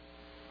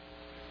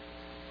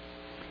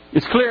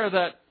 It's clear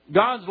that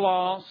God's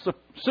law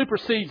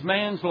supersedes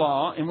man's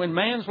law, and when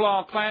man's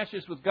law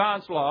clashes with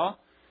God's law,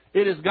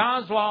 it is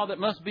God's law that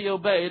must be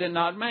obeyed and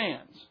not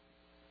man's.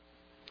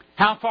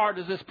 How far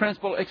does this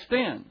principle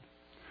extend?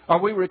 Are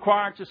we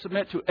required to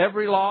submit to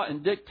every law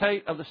and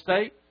dictate of the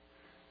state?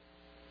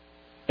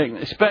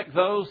 Expect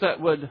those that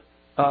would,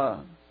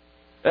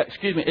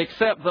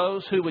 accept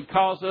those who would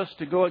cause us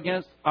to go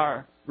against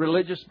our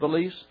religious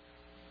beliefs?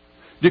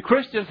 Do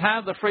Christians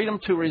have the freedom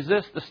to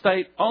resist the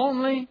state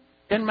only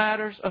in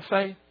matters of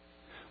faith?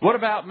 What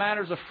about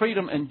matters of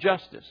freedom and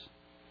justice?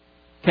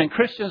 Can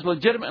Christians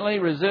legitimately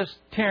resist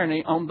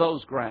tyranny on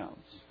those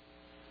grounds?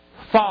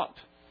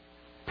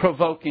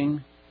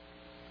 Thought-provoking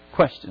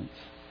questions.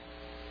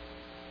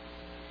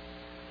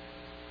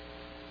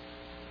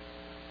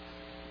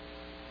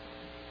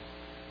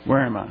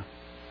 Where am I?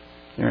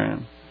 Here I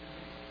am.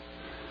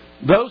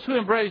 Those who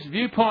embrace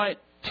viewpoint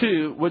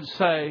 2 would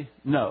say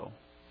no.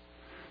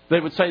 They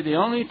would say the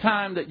only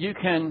time that you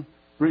can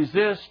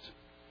resist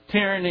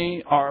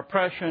tyranny or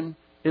oppression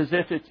is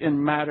if it's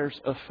in matters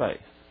of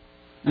faith.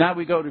 Now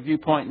we go to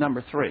viewpoint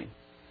number 3.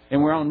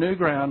 And we're on new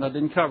ground. I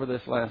didn't cover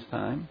this last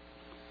time.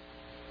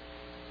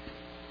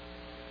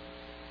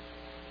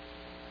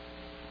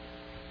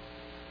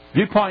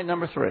 Viewpoint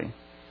number 3.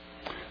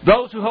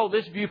 Those who hold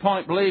this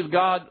viewpoint believe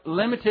God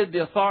limited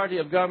the authority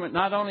of government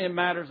not only in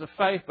matters of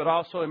faith, but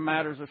also in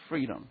matters of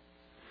freedom.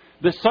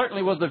 This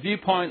certainly was the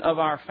viewpoint of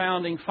our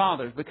founding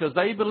fathers because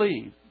they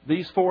believed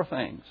these 4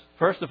 things.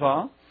 First of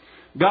all,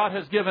 God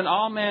has given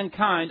all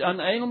mankind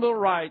unalienable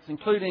rights,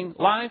 including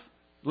life,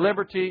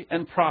 liberty,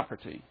 and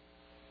property.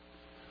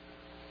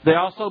 They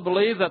also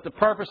believe that the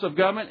purpose of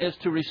government is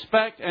to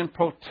respect and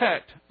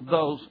protect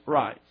those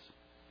rights.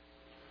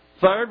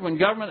 Third, when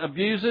government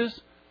abuses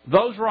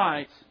those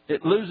rights,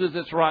 it loses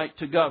its right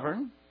to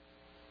govern.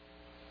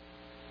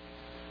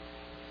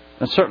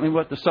 That's certainly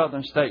what the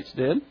southern states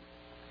did.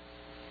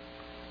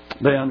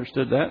 They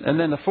understood that. And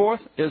then the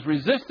fourth is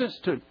resistance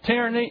to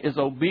tyranny is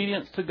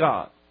obedience to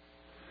God.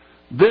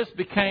 This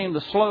became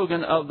the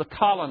slogan of the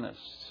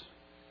colonists.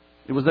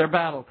 It was their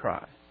battle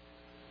cry.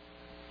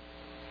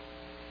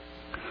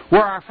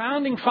 Were our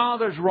founding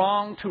fathers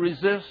wrong to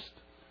resist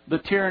the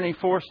tyranny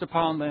forced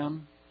upon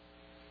them?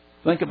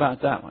 Think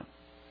about that one.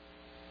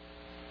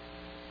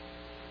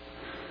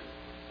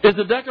 Is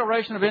the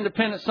Declaration of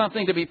Independence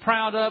something to be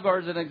proud of, or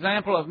is it an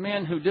example of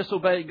men who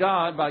disobey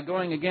God by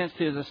going against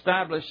His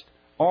established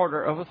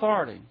order of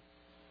authority?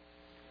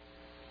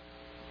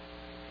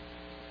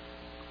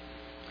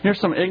 Here's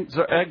some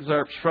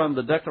excerpts from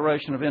the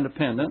Declaration of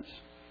Independence.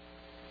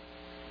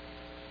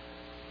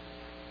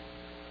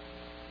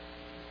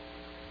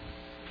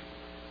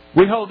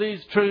 We hold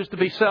these truths to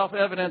be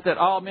self-evident that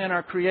all men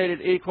are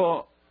created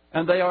equal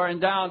and they are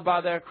endowed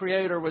by their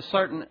Creator with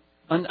certain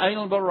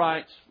unalienable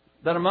rights,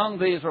 that among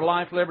these are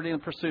life, liberty,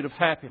 and pursuit of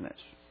happiness.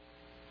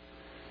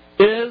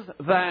 Is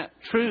that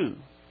true?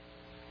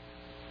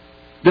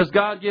 Does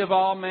God give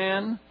all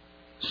men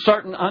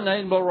certain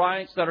unalienable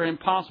rights that are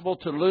impossible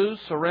to lose,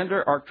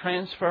 surrender, or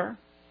transfer?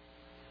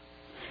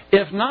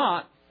 If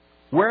not,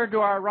 where do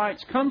our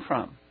rights come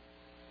from?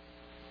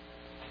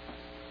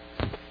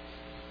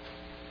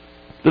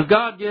 Does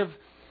God give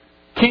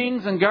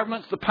kings and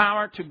governments the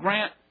power to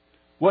grant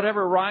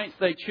whatever rights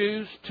they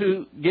choose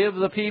to give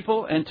the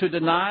people and to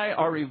deny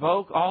or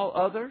revoke all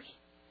others?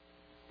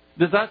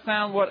 Does that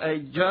sound what a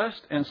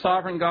just and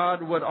sovereign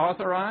God would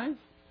authorize?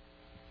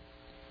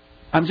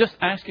 I'm just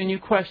asking you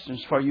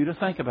questions for you to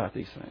think about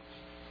these things.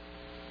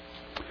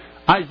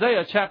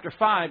 Isaiah chapter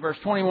 5, verse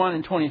 21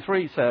 and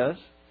 23 says,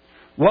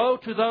 "Woe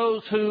to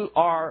those who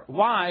are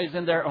wise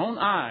in their own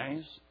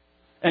eyes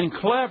and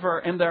clever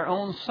in their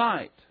own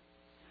sight.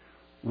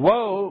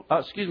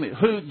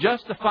 Who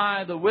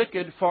justify the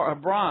wicked for a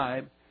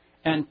bribe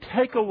and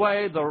take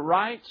away the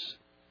rights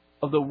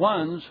of the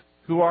ones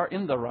who are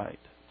in the right."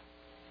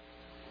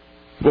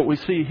 What we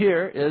see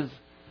here is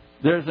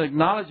there's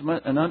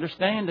acknowledgement and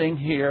understanding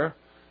here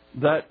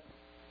that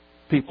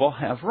people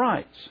have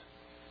rights.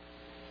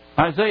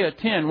 Isaiah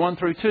 10, 1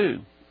 through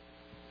 2.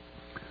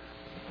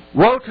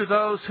 "Woe to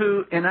those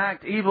who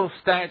enact evil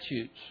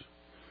statutes,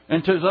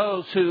 and to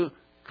those who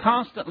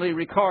constantly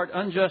record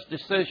unjust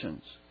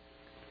decisions,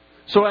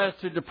 so as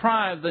to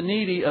deprive the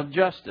needy of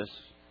justice,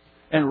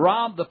 and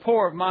rob the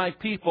poor of my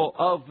people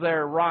of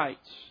their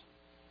rights,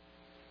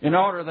 in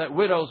order that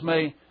widows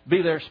may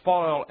be their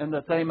spoil, and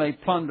that they may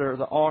plunder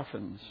the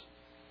orphans."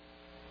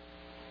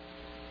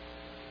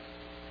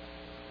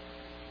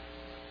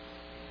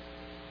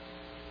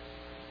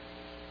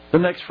 The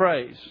next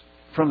phrase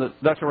from the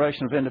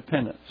Declaration of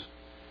Independence.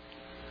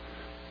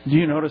 Do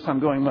you notice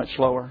I'm going much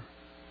slower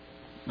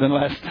than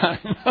last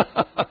time?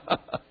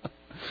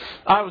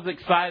 I was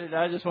excited.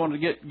 I just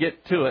wanted to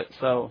get to it.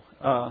 So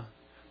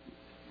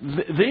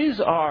these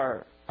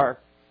are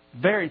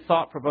very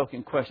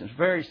thought-provoking questions,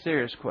 very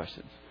serious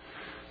questions.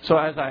 So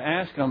as I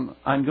ask them,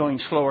 I'm going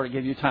slower to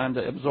give you time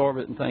to absorb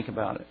it and think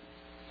about it.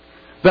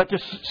 That to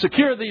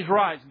secure these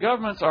rights,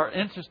 governments are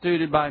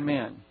instituted by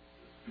men.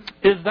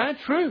 Is that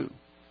true?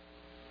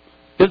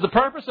 Is the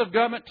purpose of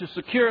government to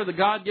secure the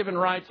God-given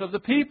rights of the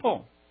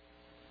people?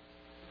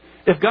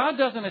 If God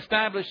doesn't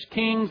establish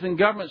kings and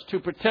governments to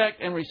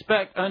protect and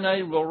respect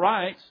unalienable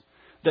rights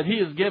that He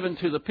has given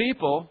to the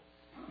people,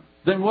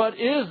 then what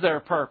is their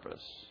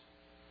purpose?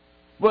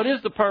 What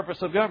is the purpose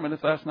of government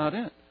if that's not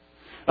it?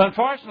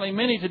 Unfortunately,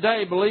 many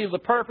today believe the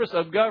purpose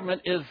of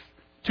government is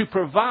to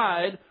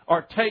provide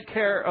or take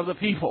care of the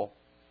people.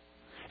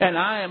 And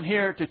I am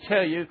here to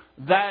tell you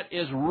that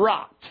is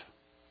rot.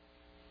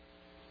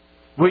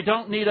 We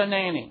don't need a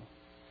nanny.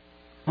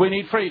 We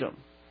need freedom.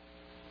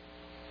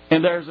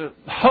 And there's a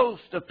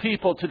host of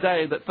people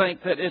today that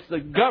think that it's the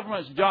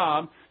government's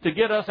job to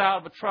get us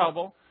out of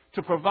trouble,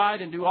 to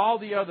provide and do all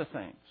the other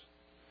things.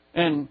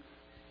 And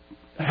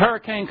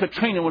Hurricane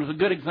Katrina was a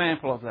good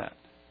example of that.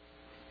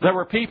 There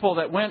were people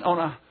that went on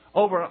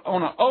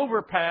an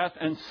overpass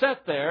and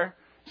sat there.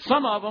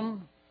 Some of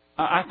them,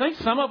 I think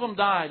some of them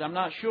died, I'm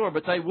not sure,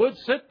 but they would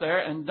sit there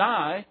and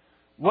die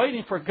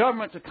waiting for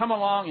government to come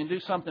along and do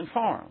something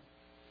for them.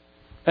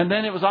 And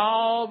then it was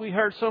all we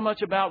heard so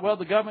much about, well,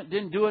 the government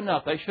didn't do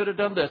enough. They should have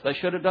done this. They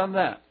should have done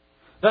that.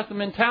 That's the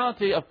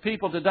mentality of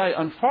people today,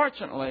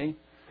 unfortunately,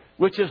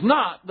 which is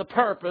not the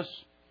purpose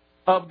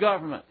of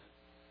government.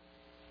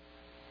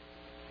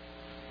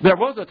 There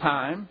was a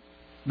time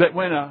that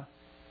when a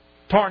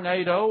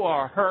tornado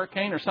or a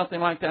hurricane or something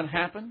like that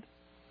happened,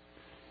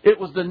 it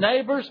was the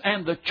neighbors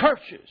and the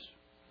churches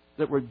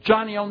that were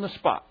Johnny on the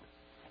spot.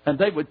 And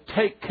they would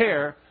take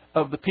care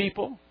of the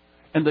people,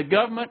 and the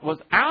government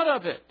was out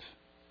of it.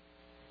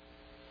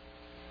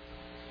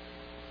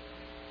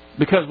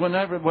 Because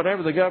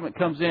whatever the government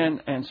comes in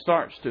and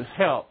starts to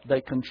help,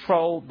 they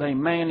control, they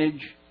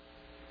manage.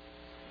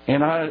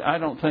 And I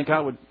don't think I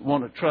would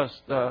want to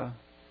trust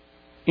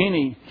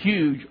any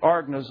huge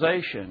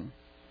organization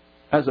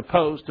as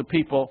opposed to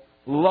people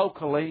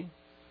locally,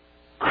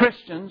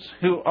 Christians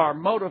who are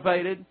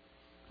motivated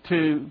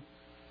to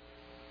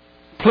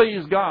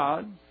please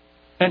God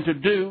and to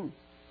do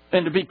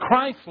and to be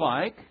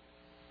Christ-like.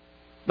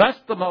 That's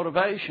the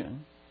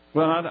motivation.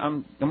 Well,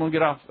 I'm going to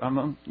get off.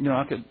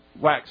 I could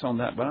wax on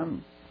that, but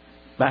I'm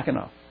backing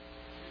off.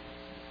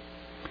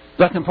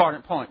 That's an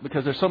important point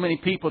because there's so many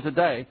people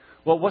today.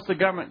 Well, what's the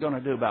government going to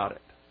do about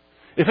it?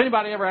 If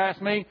anybody ever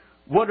asked me,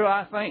 what do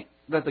I think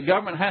that the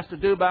government has to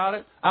do about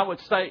it? I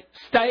would say,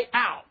 stay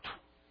out.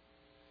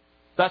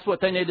 That's what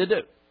they need to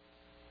do.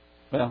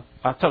 Well,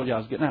 I told you I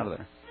was getting out of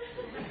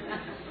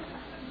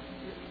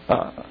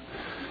there.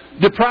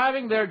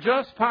 Deriving their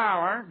just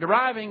power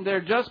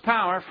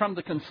from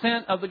the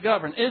consent of the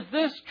governed. Is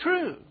this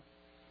true?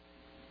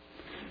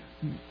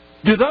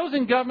 Do those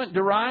in government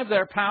derive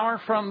their power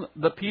from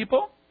the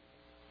people?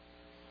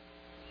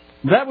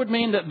 That would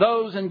mean that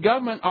those in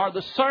government are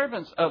the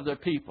servants of the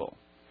people.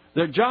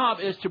 Their job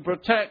is to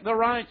protect the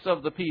rights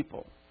of the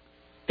people.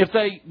 If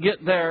they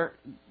get their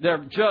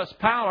just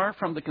power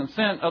from the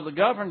consent of the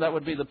governed, that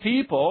would be the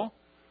people,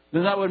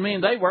 then that would mean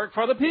they work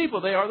for the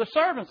people. They are the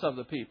servants of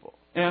the people.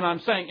 And I'm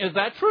saying, is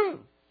that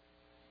true?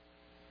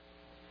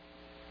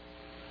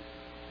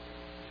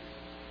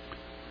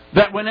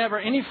 That whenever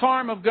any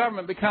form of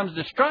government becomes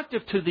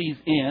destructive to these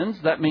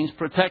ends, that means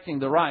protecting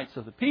the rights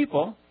of the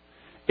people,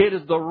 it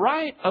is the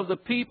right of the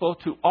people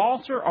to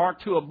alter or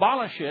to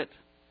abolish it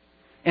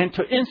and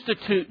to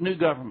institute new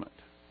government.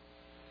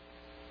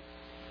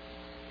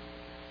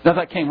 Now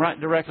that came right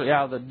directly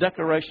out of the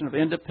Declaration of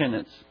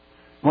Independence,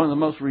 one of the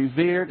most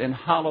revered and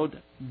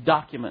hallowed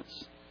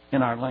documents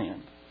in our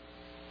land.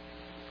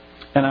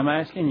 And I'm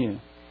asking you,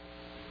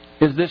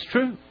 is this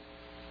true?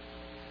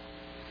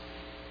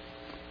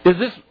 Is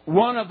this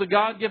one of the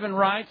God-given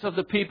rights of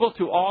the people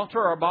to alter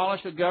or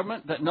abolish a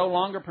government that no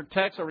longer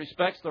protects or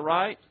respects the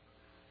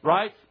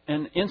rights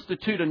and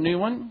institute a new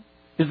one?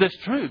 Is this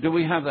true? Do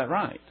we have that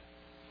right?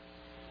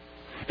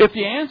 If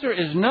the answer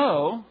is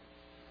no,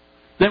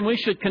 then we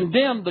should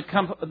condemn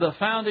the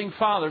Founding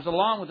Fathers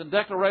along with the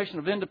Declaration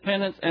of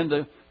Independence and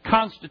the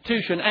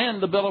Constitution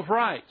and the Bill of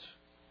Rights.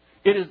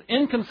 It is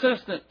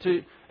inconsistent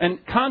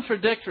and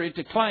contradictory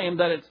to claim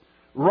that it's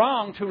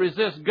wrong to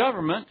resist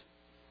government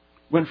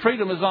when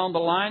freedom is on the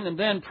line and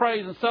then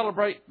praise and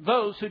celebrate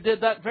those who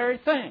did that very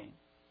thing.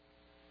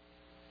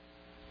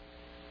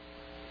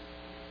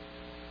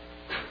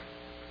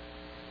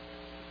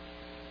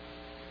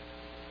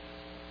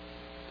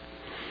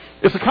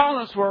 If the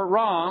colonists were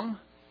wrong,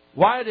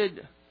 why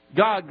did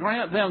God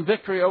grant them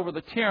victory over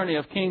the tyranny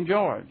of King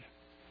George?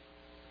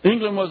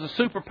 England was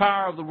the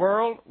superpower of the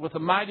world with the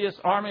mightiest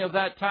army of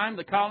that time.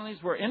 The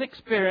colonies were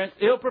inexperienced,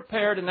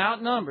 ill-prepared, and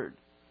outnumbered.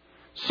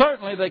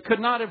 Certainly, they could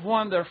not have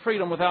won their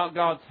freedom without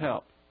God's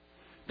help.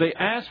 They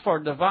asked for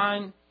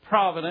divine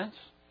providence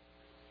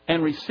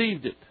and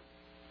received it.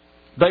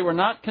 They were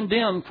not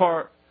condemned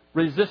for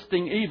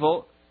resisting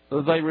evil.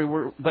 They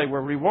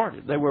were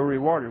rewarded. They were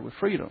rewarded with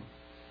freedom.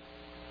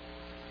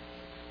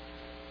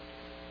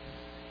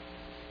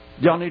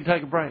 Y'all need to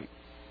take a break.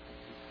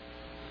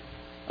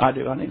 I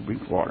do. I need to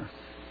drink water.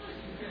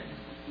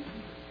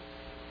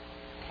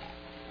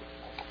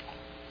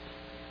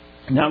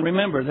 Now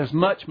remember, there's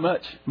much,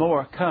 much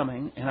more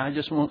coming, and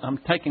I'm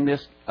taking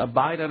this a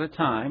bite at a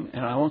time,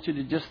 and I want you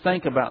to just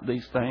think about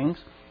these things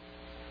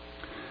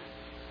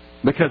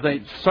because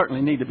they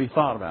certainly need to be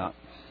thought about.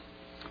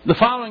 The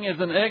following is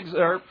an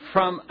excerpt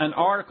from an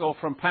article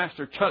from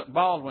Pastor Chuck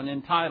Baldwin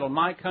entitled,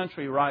 "My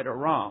Country, Right or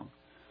Wrong?"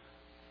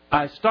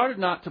 I started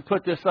not to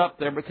put this up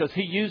there because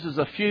he uses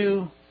a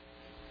few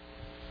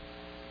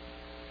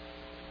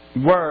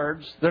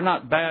words. They're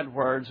not bad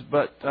words,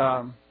 but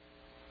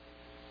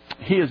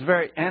he is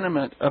very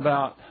animate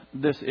about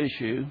this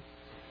issue.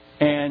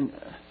 And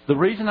the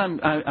reason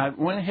I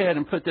went ahead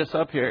and put this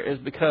up here is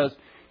because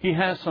he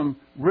has some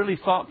really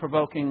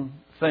thought-provoking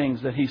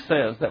things that he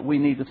says that we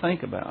need to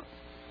think about.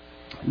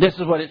 This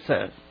is what it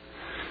says.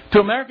 To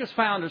America's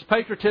founders,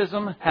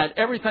 patriotism had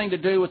everything to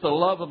do with the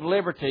love of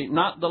liberty,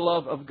 not the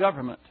love of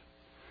government.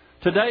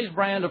 Today's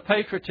brand of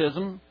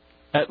patriotism,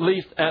 at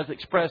least as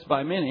expressed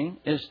by many,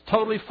 is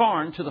totally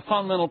foreign to the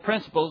fundamental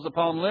principles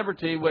upon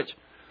liberty which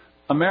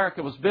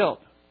America was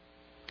built.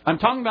 I'm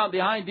talking about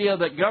the idea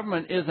that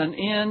government is an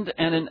end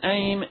and an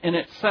aim in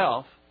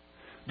itself.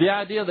 The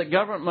idea that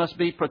government must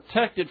be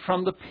protected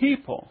from the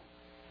people.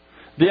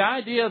 The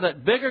idea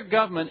that bigger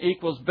government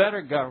equals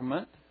better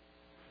government.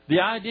 The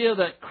idea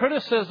that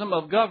criticism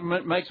of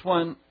government makes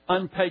one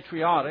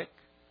unpatriotic.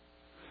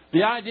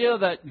 The idea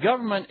that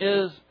government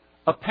is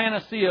a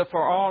panacea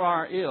for all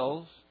our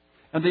ills.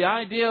 And the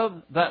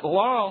idea that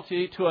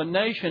loyalty to a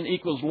nation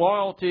equals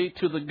loyalty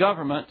to the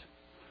government.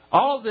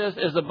 All of this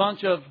is a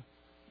bunch of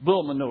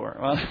bull manure.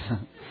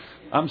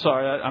 I'm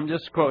sorry, I'm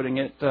just quoting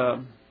it.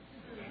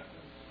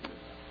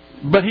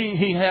 But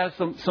he has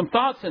some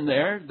thoughts in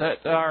there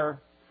that are,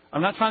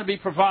 I'm not trying to be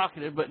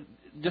provocative, but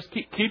just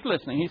keep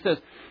listening. He says,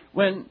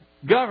 when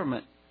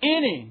government,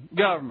 any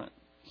government,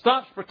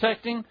 stops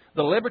protecting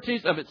the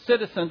liberties of its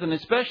citizens, and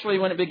especially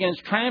when it begins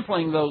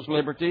trampling those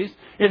liberties,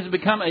 it has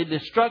become a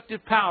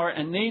destructive power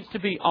and needs to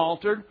be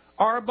altered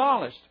or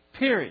abolished,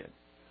 period.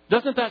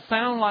 Doesn't that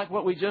sound like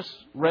what we just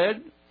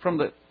read from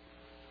the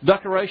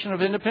Declaration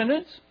of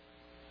Independence?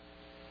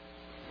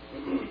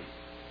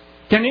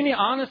 Can any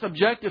honest,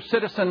 objective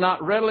citizen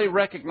not readily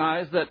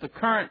recognize that the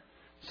current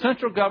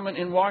central government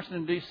in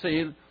Washington,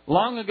 D.C.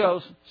 long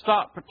ago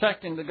stopped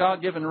protecting the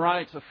God-given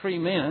rights of free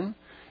men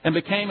and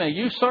became a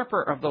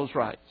usurper of those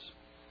rights?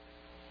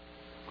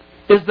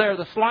 Is there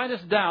the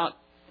slightest doubt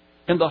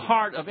in the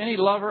heart of any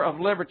lover of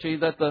liberty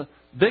that the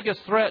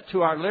biggest threat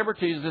to our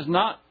liberties is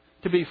not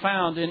to be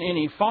found in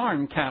any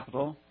foreign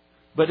capital,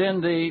 but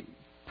in the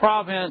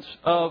province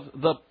of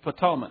the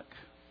Potomac?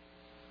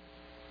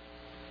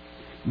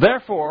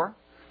 Therefore,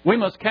 we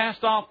must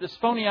cast off this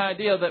phony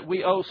idea that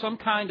we owe some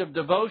kind of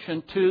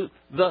devotion to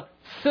the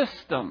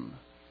system.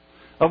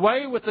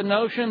 Away with the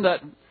notion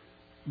that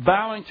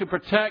vowing to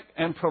protect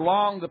and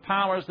prolong the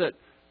powers that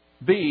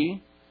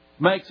be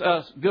makes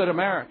us good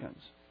Americans.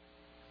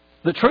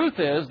 The truth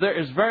is, there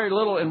is very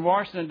little in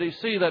Washington,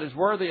 D.C. that is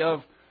worthy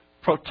of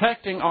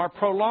protecting or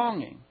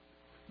prolonging.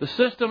 The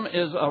system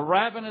is a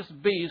ravenous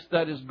beast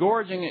that is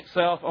gorging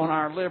itself on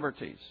our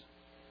liberties.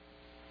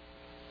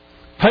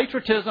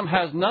 Patriotism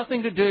has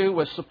nothing to do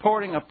with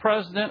supporting a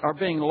president or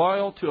being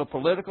loyal to a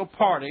political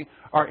party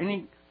or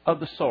any of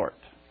the sort.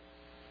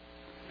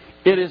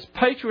 It is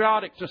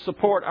patriotic to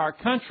support our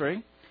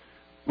country,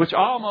 which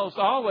almost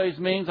always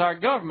means our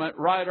government,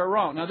 right or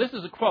wrong. Now, this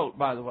is a quote,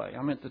 by the way.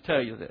 I meant to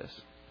tell you this.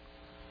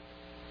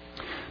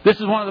 This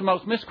is one of the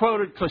most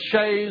misquoted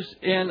cliches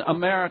in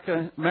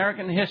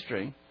American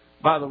history,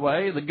 by the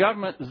way. The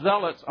government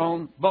zealots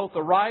on both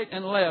the right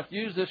and left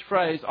use this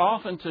phrase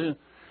often to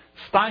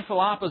stifle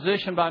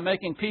opposition by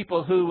making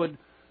people who would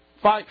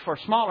fight for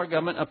smaller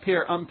government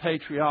appear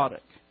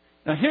unpatriotic.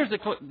 Now, here's the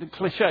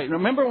cliche.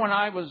 Remember when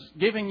I was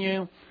giving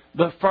you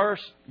the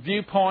first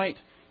viewpoint,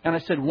 and I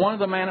said one of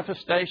the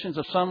manifestations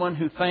of someone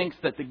who thinks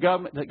that that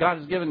God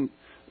has given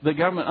the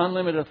government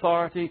unlimited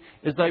authority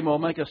is they will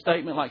make a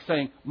statement like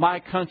saying, "My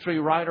country,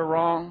 right or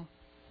wrong."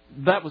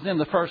 That was in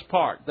the first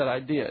part that I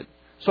did.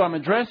 So I'm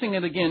addressing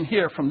it again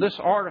here from this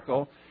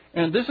article,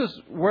 and this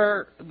is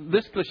where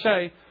this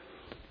cliche.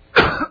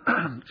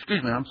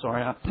 Excuse me, I'm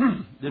sorry, I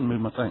didn't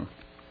move my thing.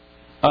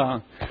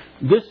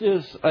 This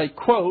is a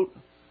quote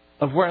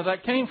of where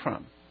that came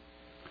from.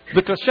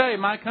 The cliche,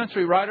 "My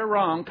country, right or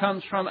wrong,"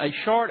 comes from a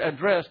short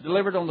address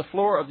delivered on the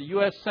floor of the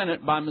U.S.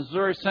 Senate by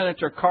Missouri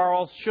Senator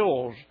Carl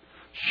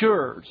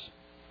Schurz.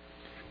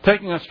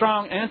 Taking a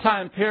strong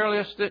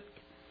anti-imperialist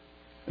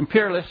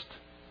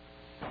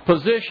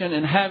position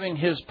and having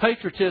his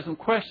patriotism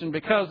questioned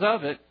because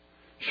of it,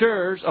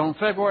 Schurz, on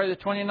February the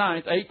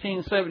 29th,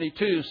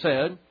 1872,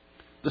 said,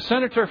 "The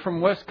senator from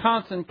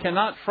Wisconsin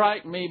cannot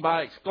frighten me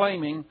by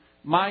exclaiming,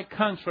 'My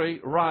country,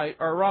 right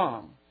or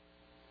wrong.'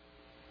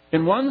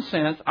 In one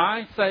sense,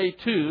 I say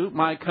to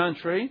my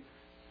country,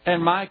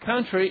 and my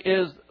country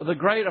is the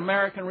great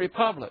American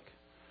Republic.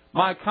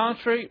 My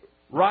country,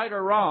 right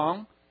or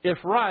wrong,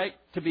 if right,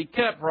 to be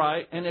kept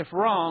right, and if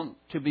wrong,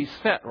 to be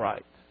set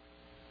right."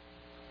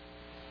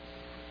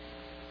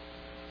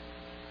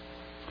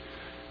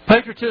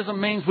 Patriotism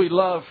means we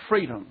love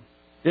freedom.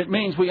 It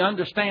means we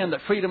understand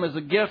that freedom is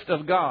a gift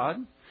of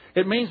God.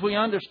 It means we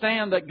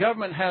understand that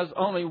government has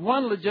only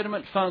one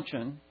legitimate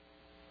function: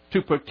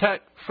 to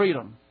protect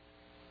freedom.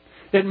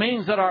 It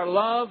means that our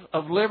love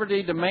of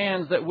liberty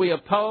demands that we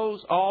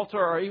oppose, alter,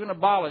 or even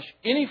abolish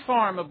any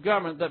form of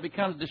government that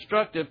becomes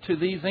destructive to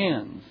these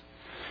ends.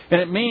 And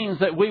it means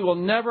that we will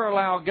never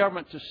allow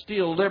government to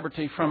steal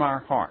liberty from our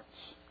hearts.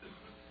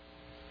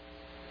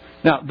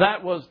 Now,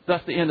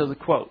 that's the end of the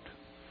quote.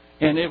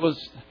 And it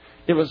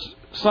was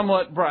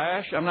somewhat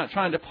brash. I'm not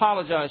trying to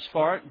apologize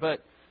for it,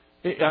 but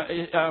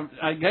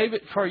I gave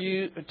it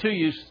to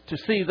you to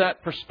see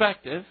that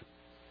perspective.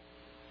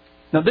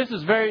 Now,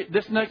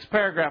 this next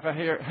paragraph I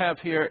have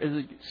here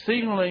is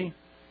exceedingly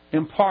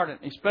important,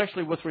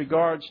 especially with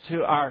regards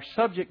to our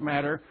subject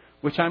matter,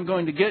 which I'm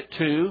going to get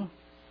to,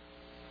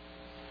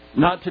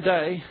 not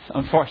today,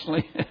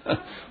 unfortunately.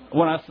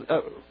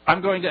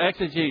 I'm going to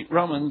exegete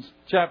Romans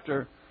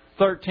chapter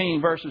 13,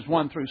 verses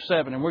 1 through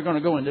 7, and we're going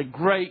to go into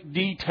great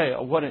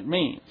detail what it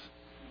means.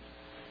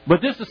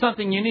 But this is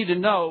something you need to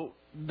know,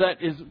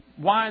 that is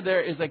why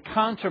there is a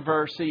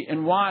controversy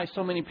and why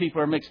so many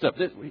people are mixed up.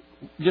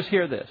 Just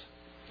hear this.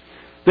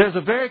 There's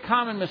a very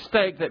common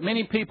mistake that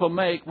many people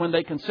make when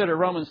they consider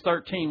Romans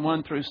 13,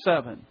 1 through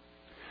 7.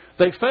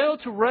 They fail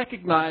to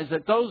recognize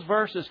that those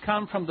verses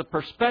come from the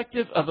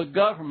perspective of a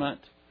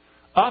government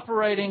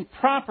operating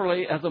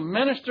properly as a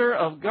minister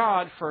of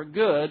God for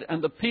good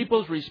and the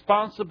people's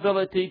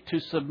responsibility to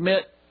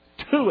submit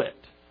to it.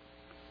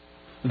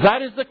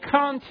 That is the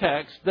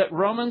context that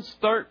Romans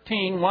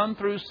 13, 1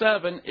 through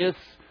 7 is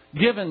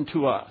given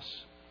to us.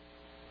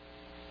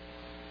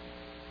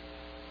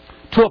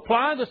 To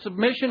apply the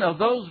submission of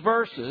those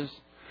verses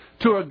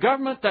to a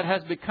government that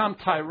has become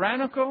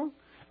tyrannical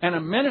and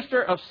a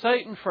minister of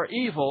Satan for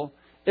evil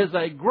is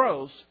a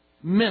gross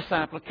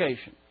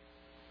misapplication.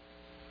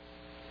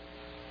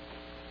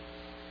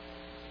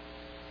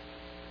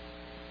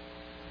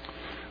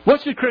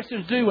 What should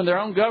Christians do when their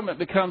own government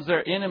becomes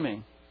their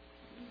enemy?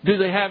 Do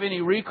they have any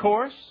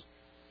recourse?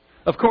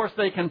 Of course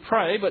they can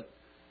pray, but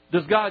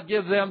does God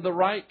give them the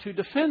right to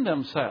defend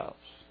themselves?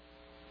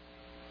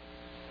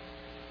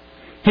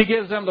 He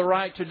gives them the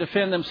right to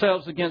defend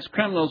themselves against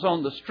criminals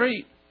on the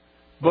street,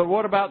 but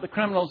what about the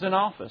criminals in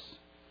office?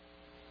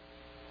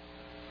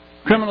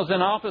 Criminals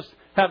in office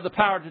have the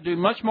power to do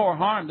much more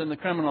harm than the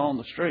criminal on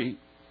the street.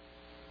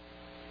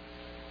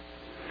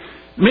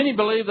 Many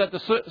believe that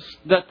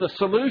the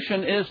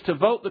solution is to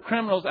vote the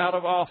criminals out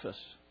of office.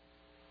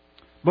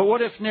 But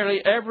what if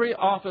nearly every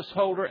office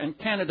holder and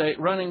candidate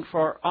running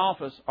for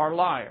office are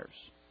liars?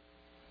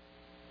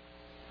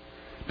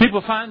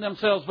 People find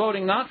themselves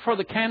voting not for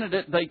the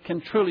candidate they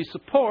can truly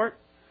support,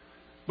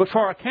 but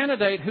for a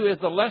candidate who is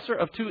the lesser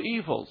of two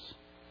evils.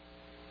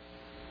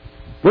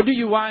 What do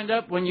you wind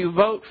up when you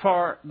vote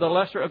for the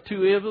lesser of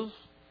two evils?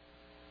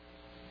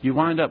 You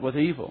wind up with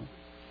evil.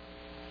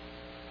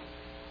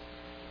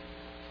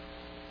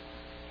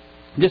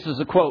 This is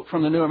a quote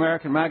from the New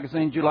American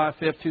Magazine, July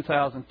 5,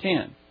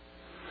 2010.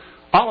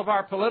 All of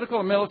our political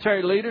and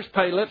military leaders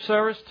pay lip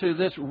service to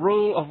this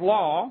rule of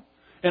law,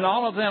 and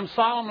all of them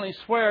solemnly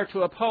swear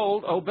to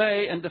uphold,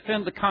 obey, and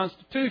defend the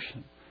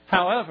Constitution.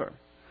 However,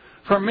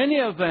 for many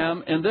of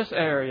them in this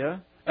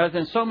area, as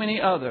in so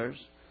many others,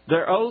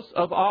 their oaths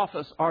of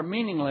office are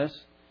meaningless,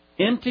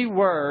 empty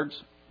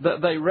words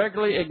that they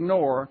regularly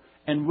ignore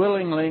and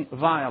willingly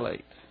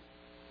violate.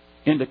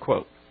 End of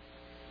quote.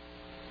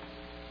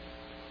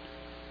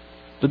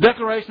 The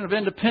Declaration of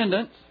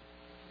Independence,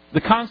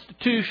 the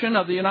Constitution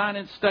of the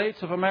United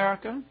States of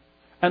America,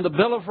 and the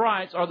Bill of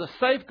Rights are the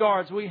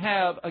safeguards we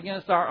have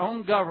against our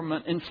own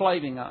government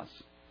enslaving us.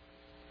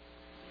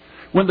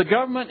 When the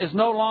government is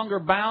no longer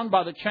bound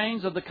by the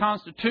chains of the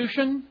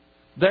Constitution,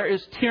 there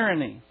is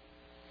tyranny.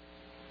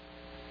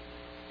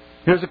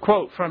 Here's a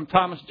quote from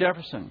Thomas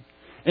Jefferson.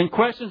 In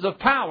questions of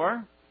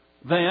power,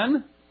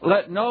 then,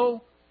 let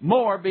no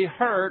more be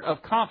heard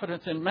of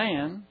confidence in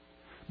man,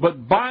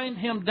 but bind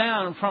him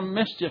down from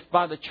mischief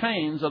by the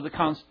chains of the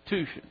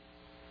Constitution.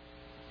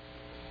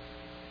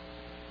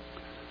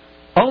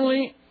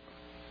 Only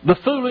the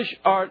foolish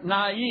or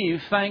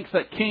naive think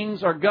that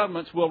kings or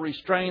governments will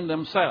restrain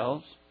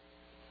themselves.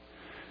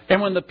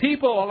 And when the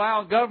people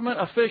allow government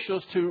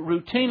officials to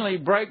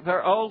routinely break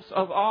their oaths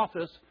of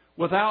office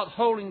without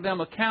holding them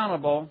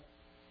accountable,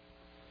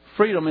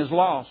 freedom is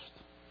lost.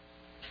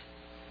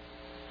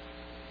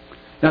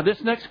 Now, this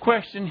next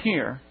question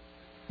here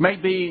may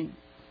be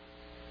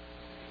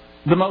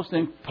the most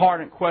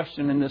important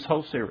question in this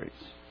whole series.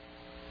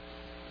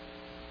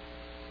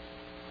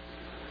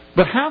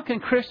 But how can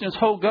Christians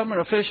hold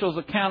government officials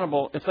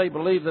accountable if they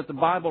believe that the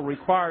Bible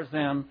requires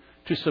them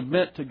to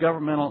submit to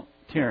governmental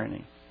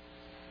tyranny?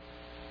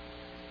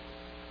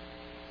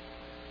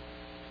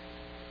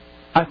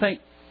 I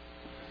think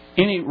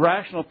any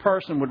rational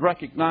person would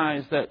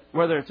recognize that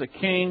whether it's a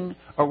king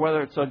or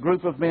whether it's a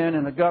group of men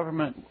in a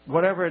government,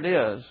 whatever it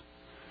is,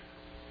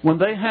 when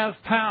they have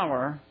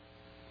power,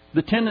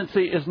 the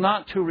tendency is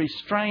not to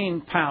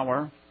restrain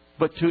power,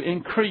 but to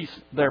increase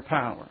their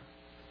power.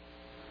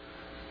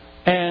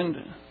 And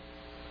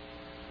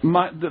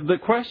the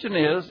question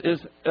is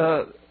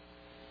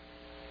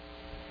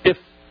if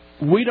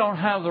we don't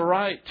have the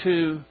right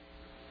to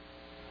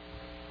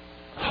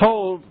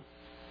hold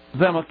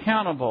them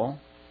accountable,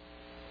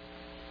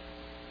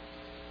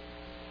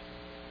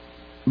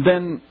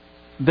 then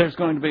there's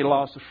going to be a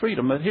loss of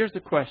freedom. But here's the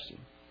question.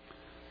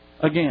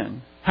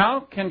 Again,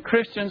 how can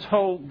Christians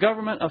hold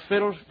government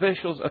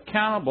officials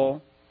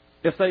accountable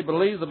if they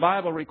believe the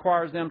Bible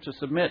requires them to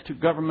submit to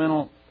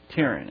governmental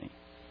tyranny?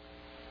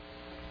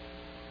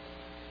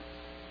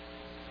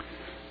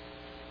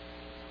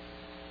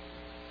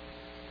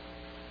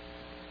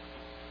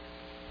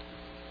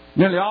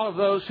 Nearly all of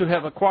those who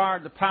have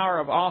acquired the power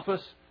of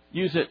office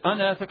use it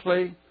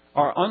unethically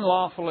or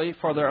unlawfully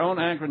for their own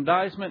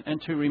aggrandizement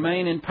and to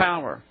remain in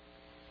power.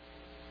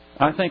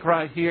 I think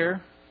right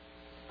here,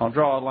 I'll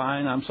draw a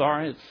line. I'm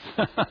sorry,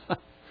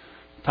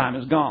 time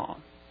is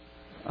gone.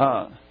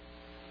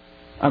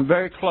 I'm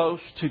very close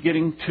to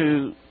getting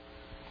to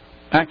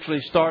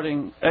actually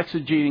starting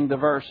exegeting the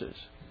verses.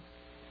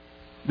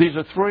 These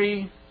are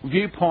three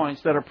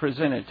viewpoints that are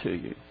presented to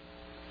you.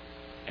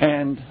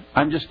 And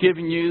I'm just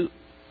giving you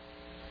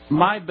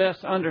my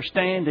best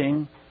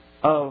understanding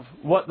of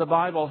what the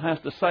Bible has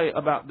to say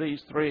about these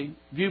three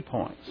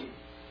viewpoints.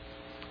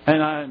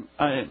 And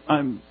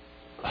I'm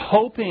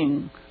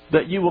hoping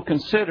that you will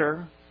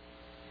consider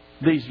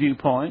these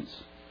viewpoints,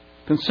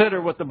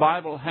 consider what the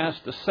Bible has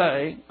to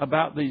say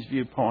about these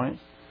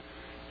viewpoints,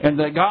 and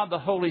that God the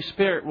Holy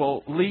Spirit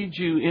will lead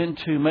you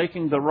into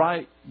making the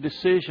right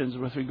decisions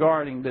with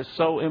regarding this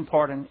so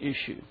important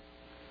issue.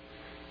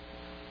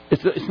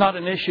 It's not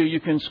an issue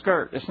you can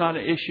skirt. It's not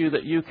an issue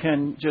that you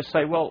can just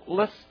say, well,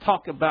 let's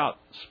talk about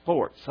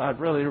sports. I'd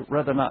really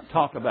rather not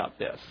talk about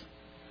this.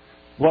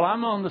 Well,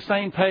 I'm on the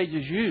same page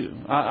as you.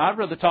 I'd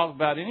rather talk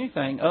about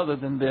anything other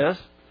than this.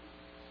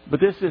 But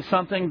this is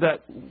something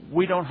that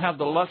we don't have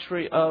the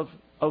luxury of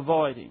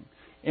avoiding.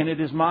 And it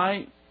is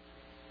my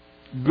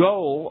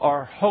goal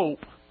or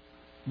hope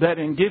that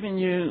in giving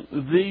you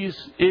these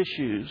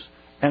issues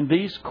and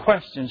these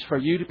questions for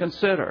you to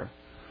consider,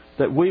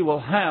 that we will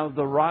have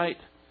the right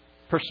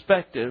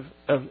perspective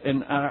of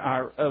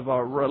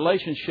our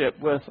relationship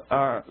with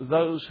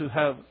those who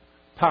have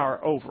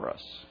power over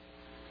us.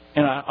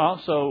 And I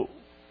also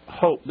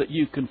hope that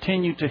you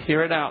continue to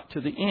hear it out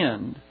to the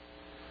end,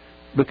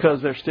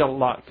 because there's still a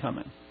lot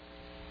coming.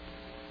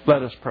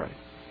 Let us pray.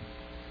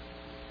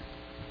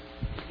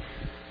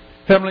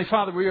 Heavenly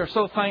Father, we are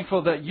so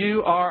thankful that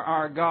you are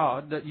our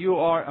God, that you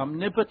are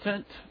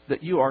omnipotent,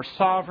 that you are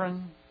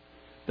sovereign,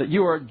 that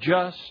you are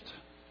just.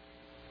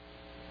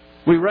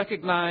 We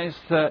recognize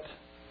that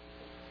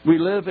we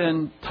live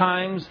in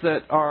times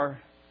that are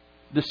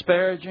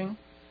disparaging.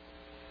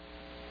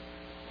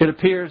 It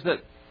appears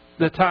that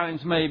the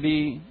times may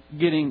be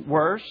getting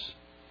worse.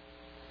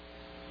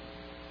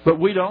 But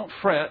we don't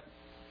fret,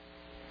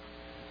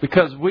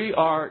 because we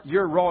are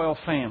your royal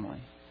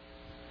family.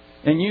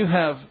 And you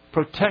have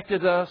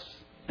protected us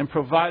and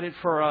provided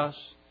for us.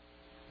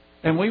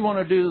 And we want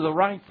to do the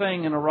right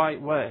thing in the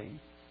right way.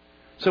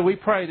 So we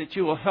pray that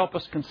you will help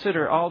us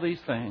consider all these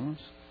things,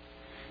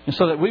 and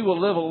so that we will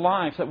live a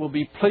life that will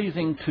be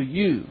pleasing to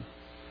you.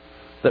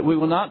 That we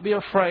will not be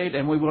afraid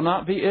and we will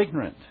not be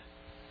ignorant.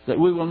 That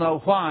we will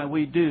know why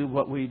we do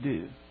what we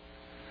do.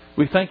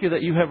 We thank you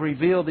that you have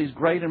revealed these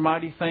great and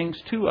mighty things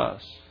to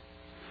us.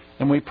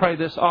 And we pray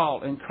this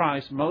all in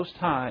Christ's most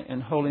high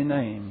and holy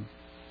name.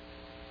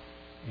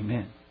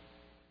 Amen.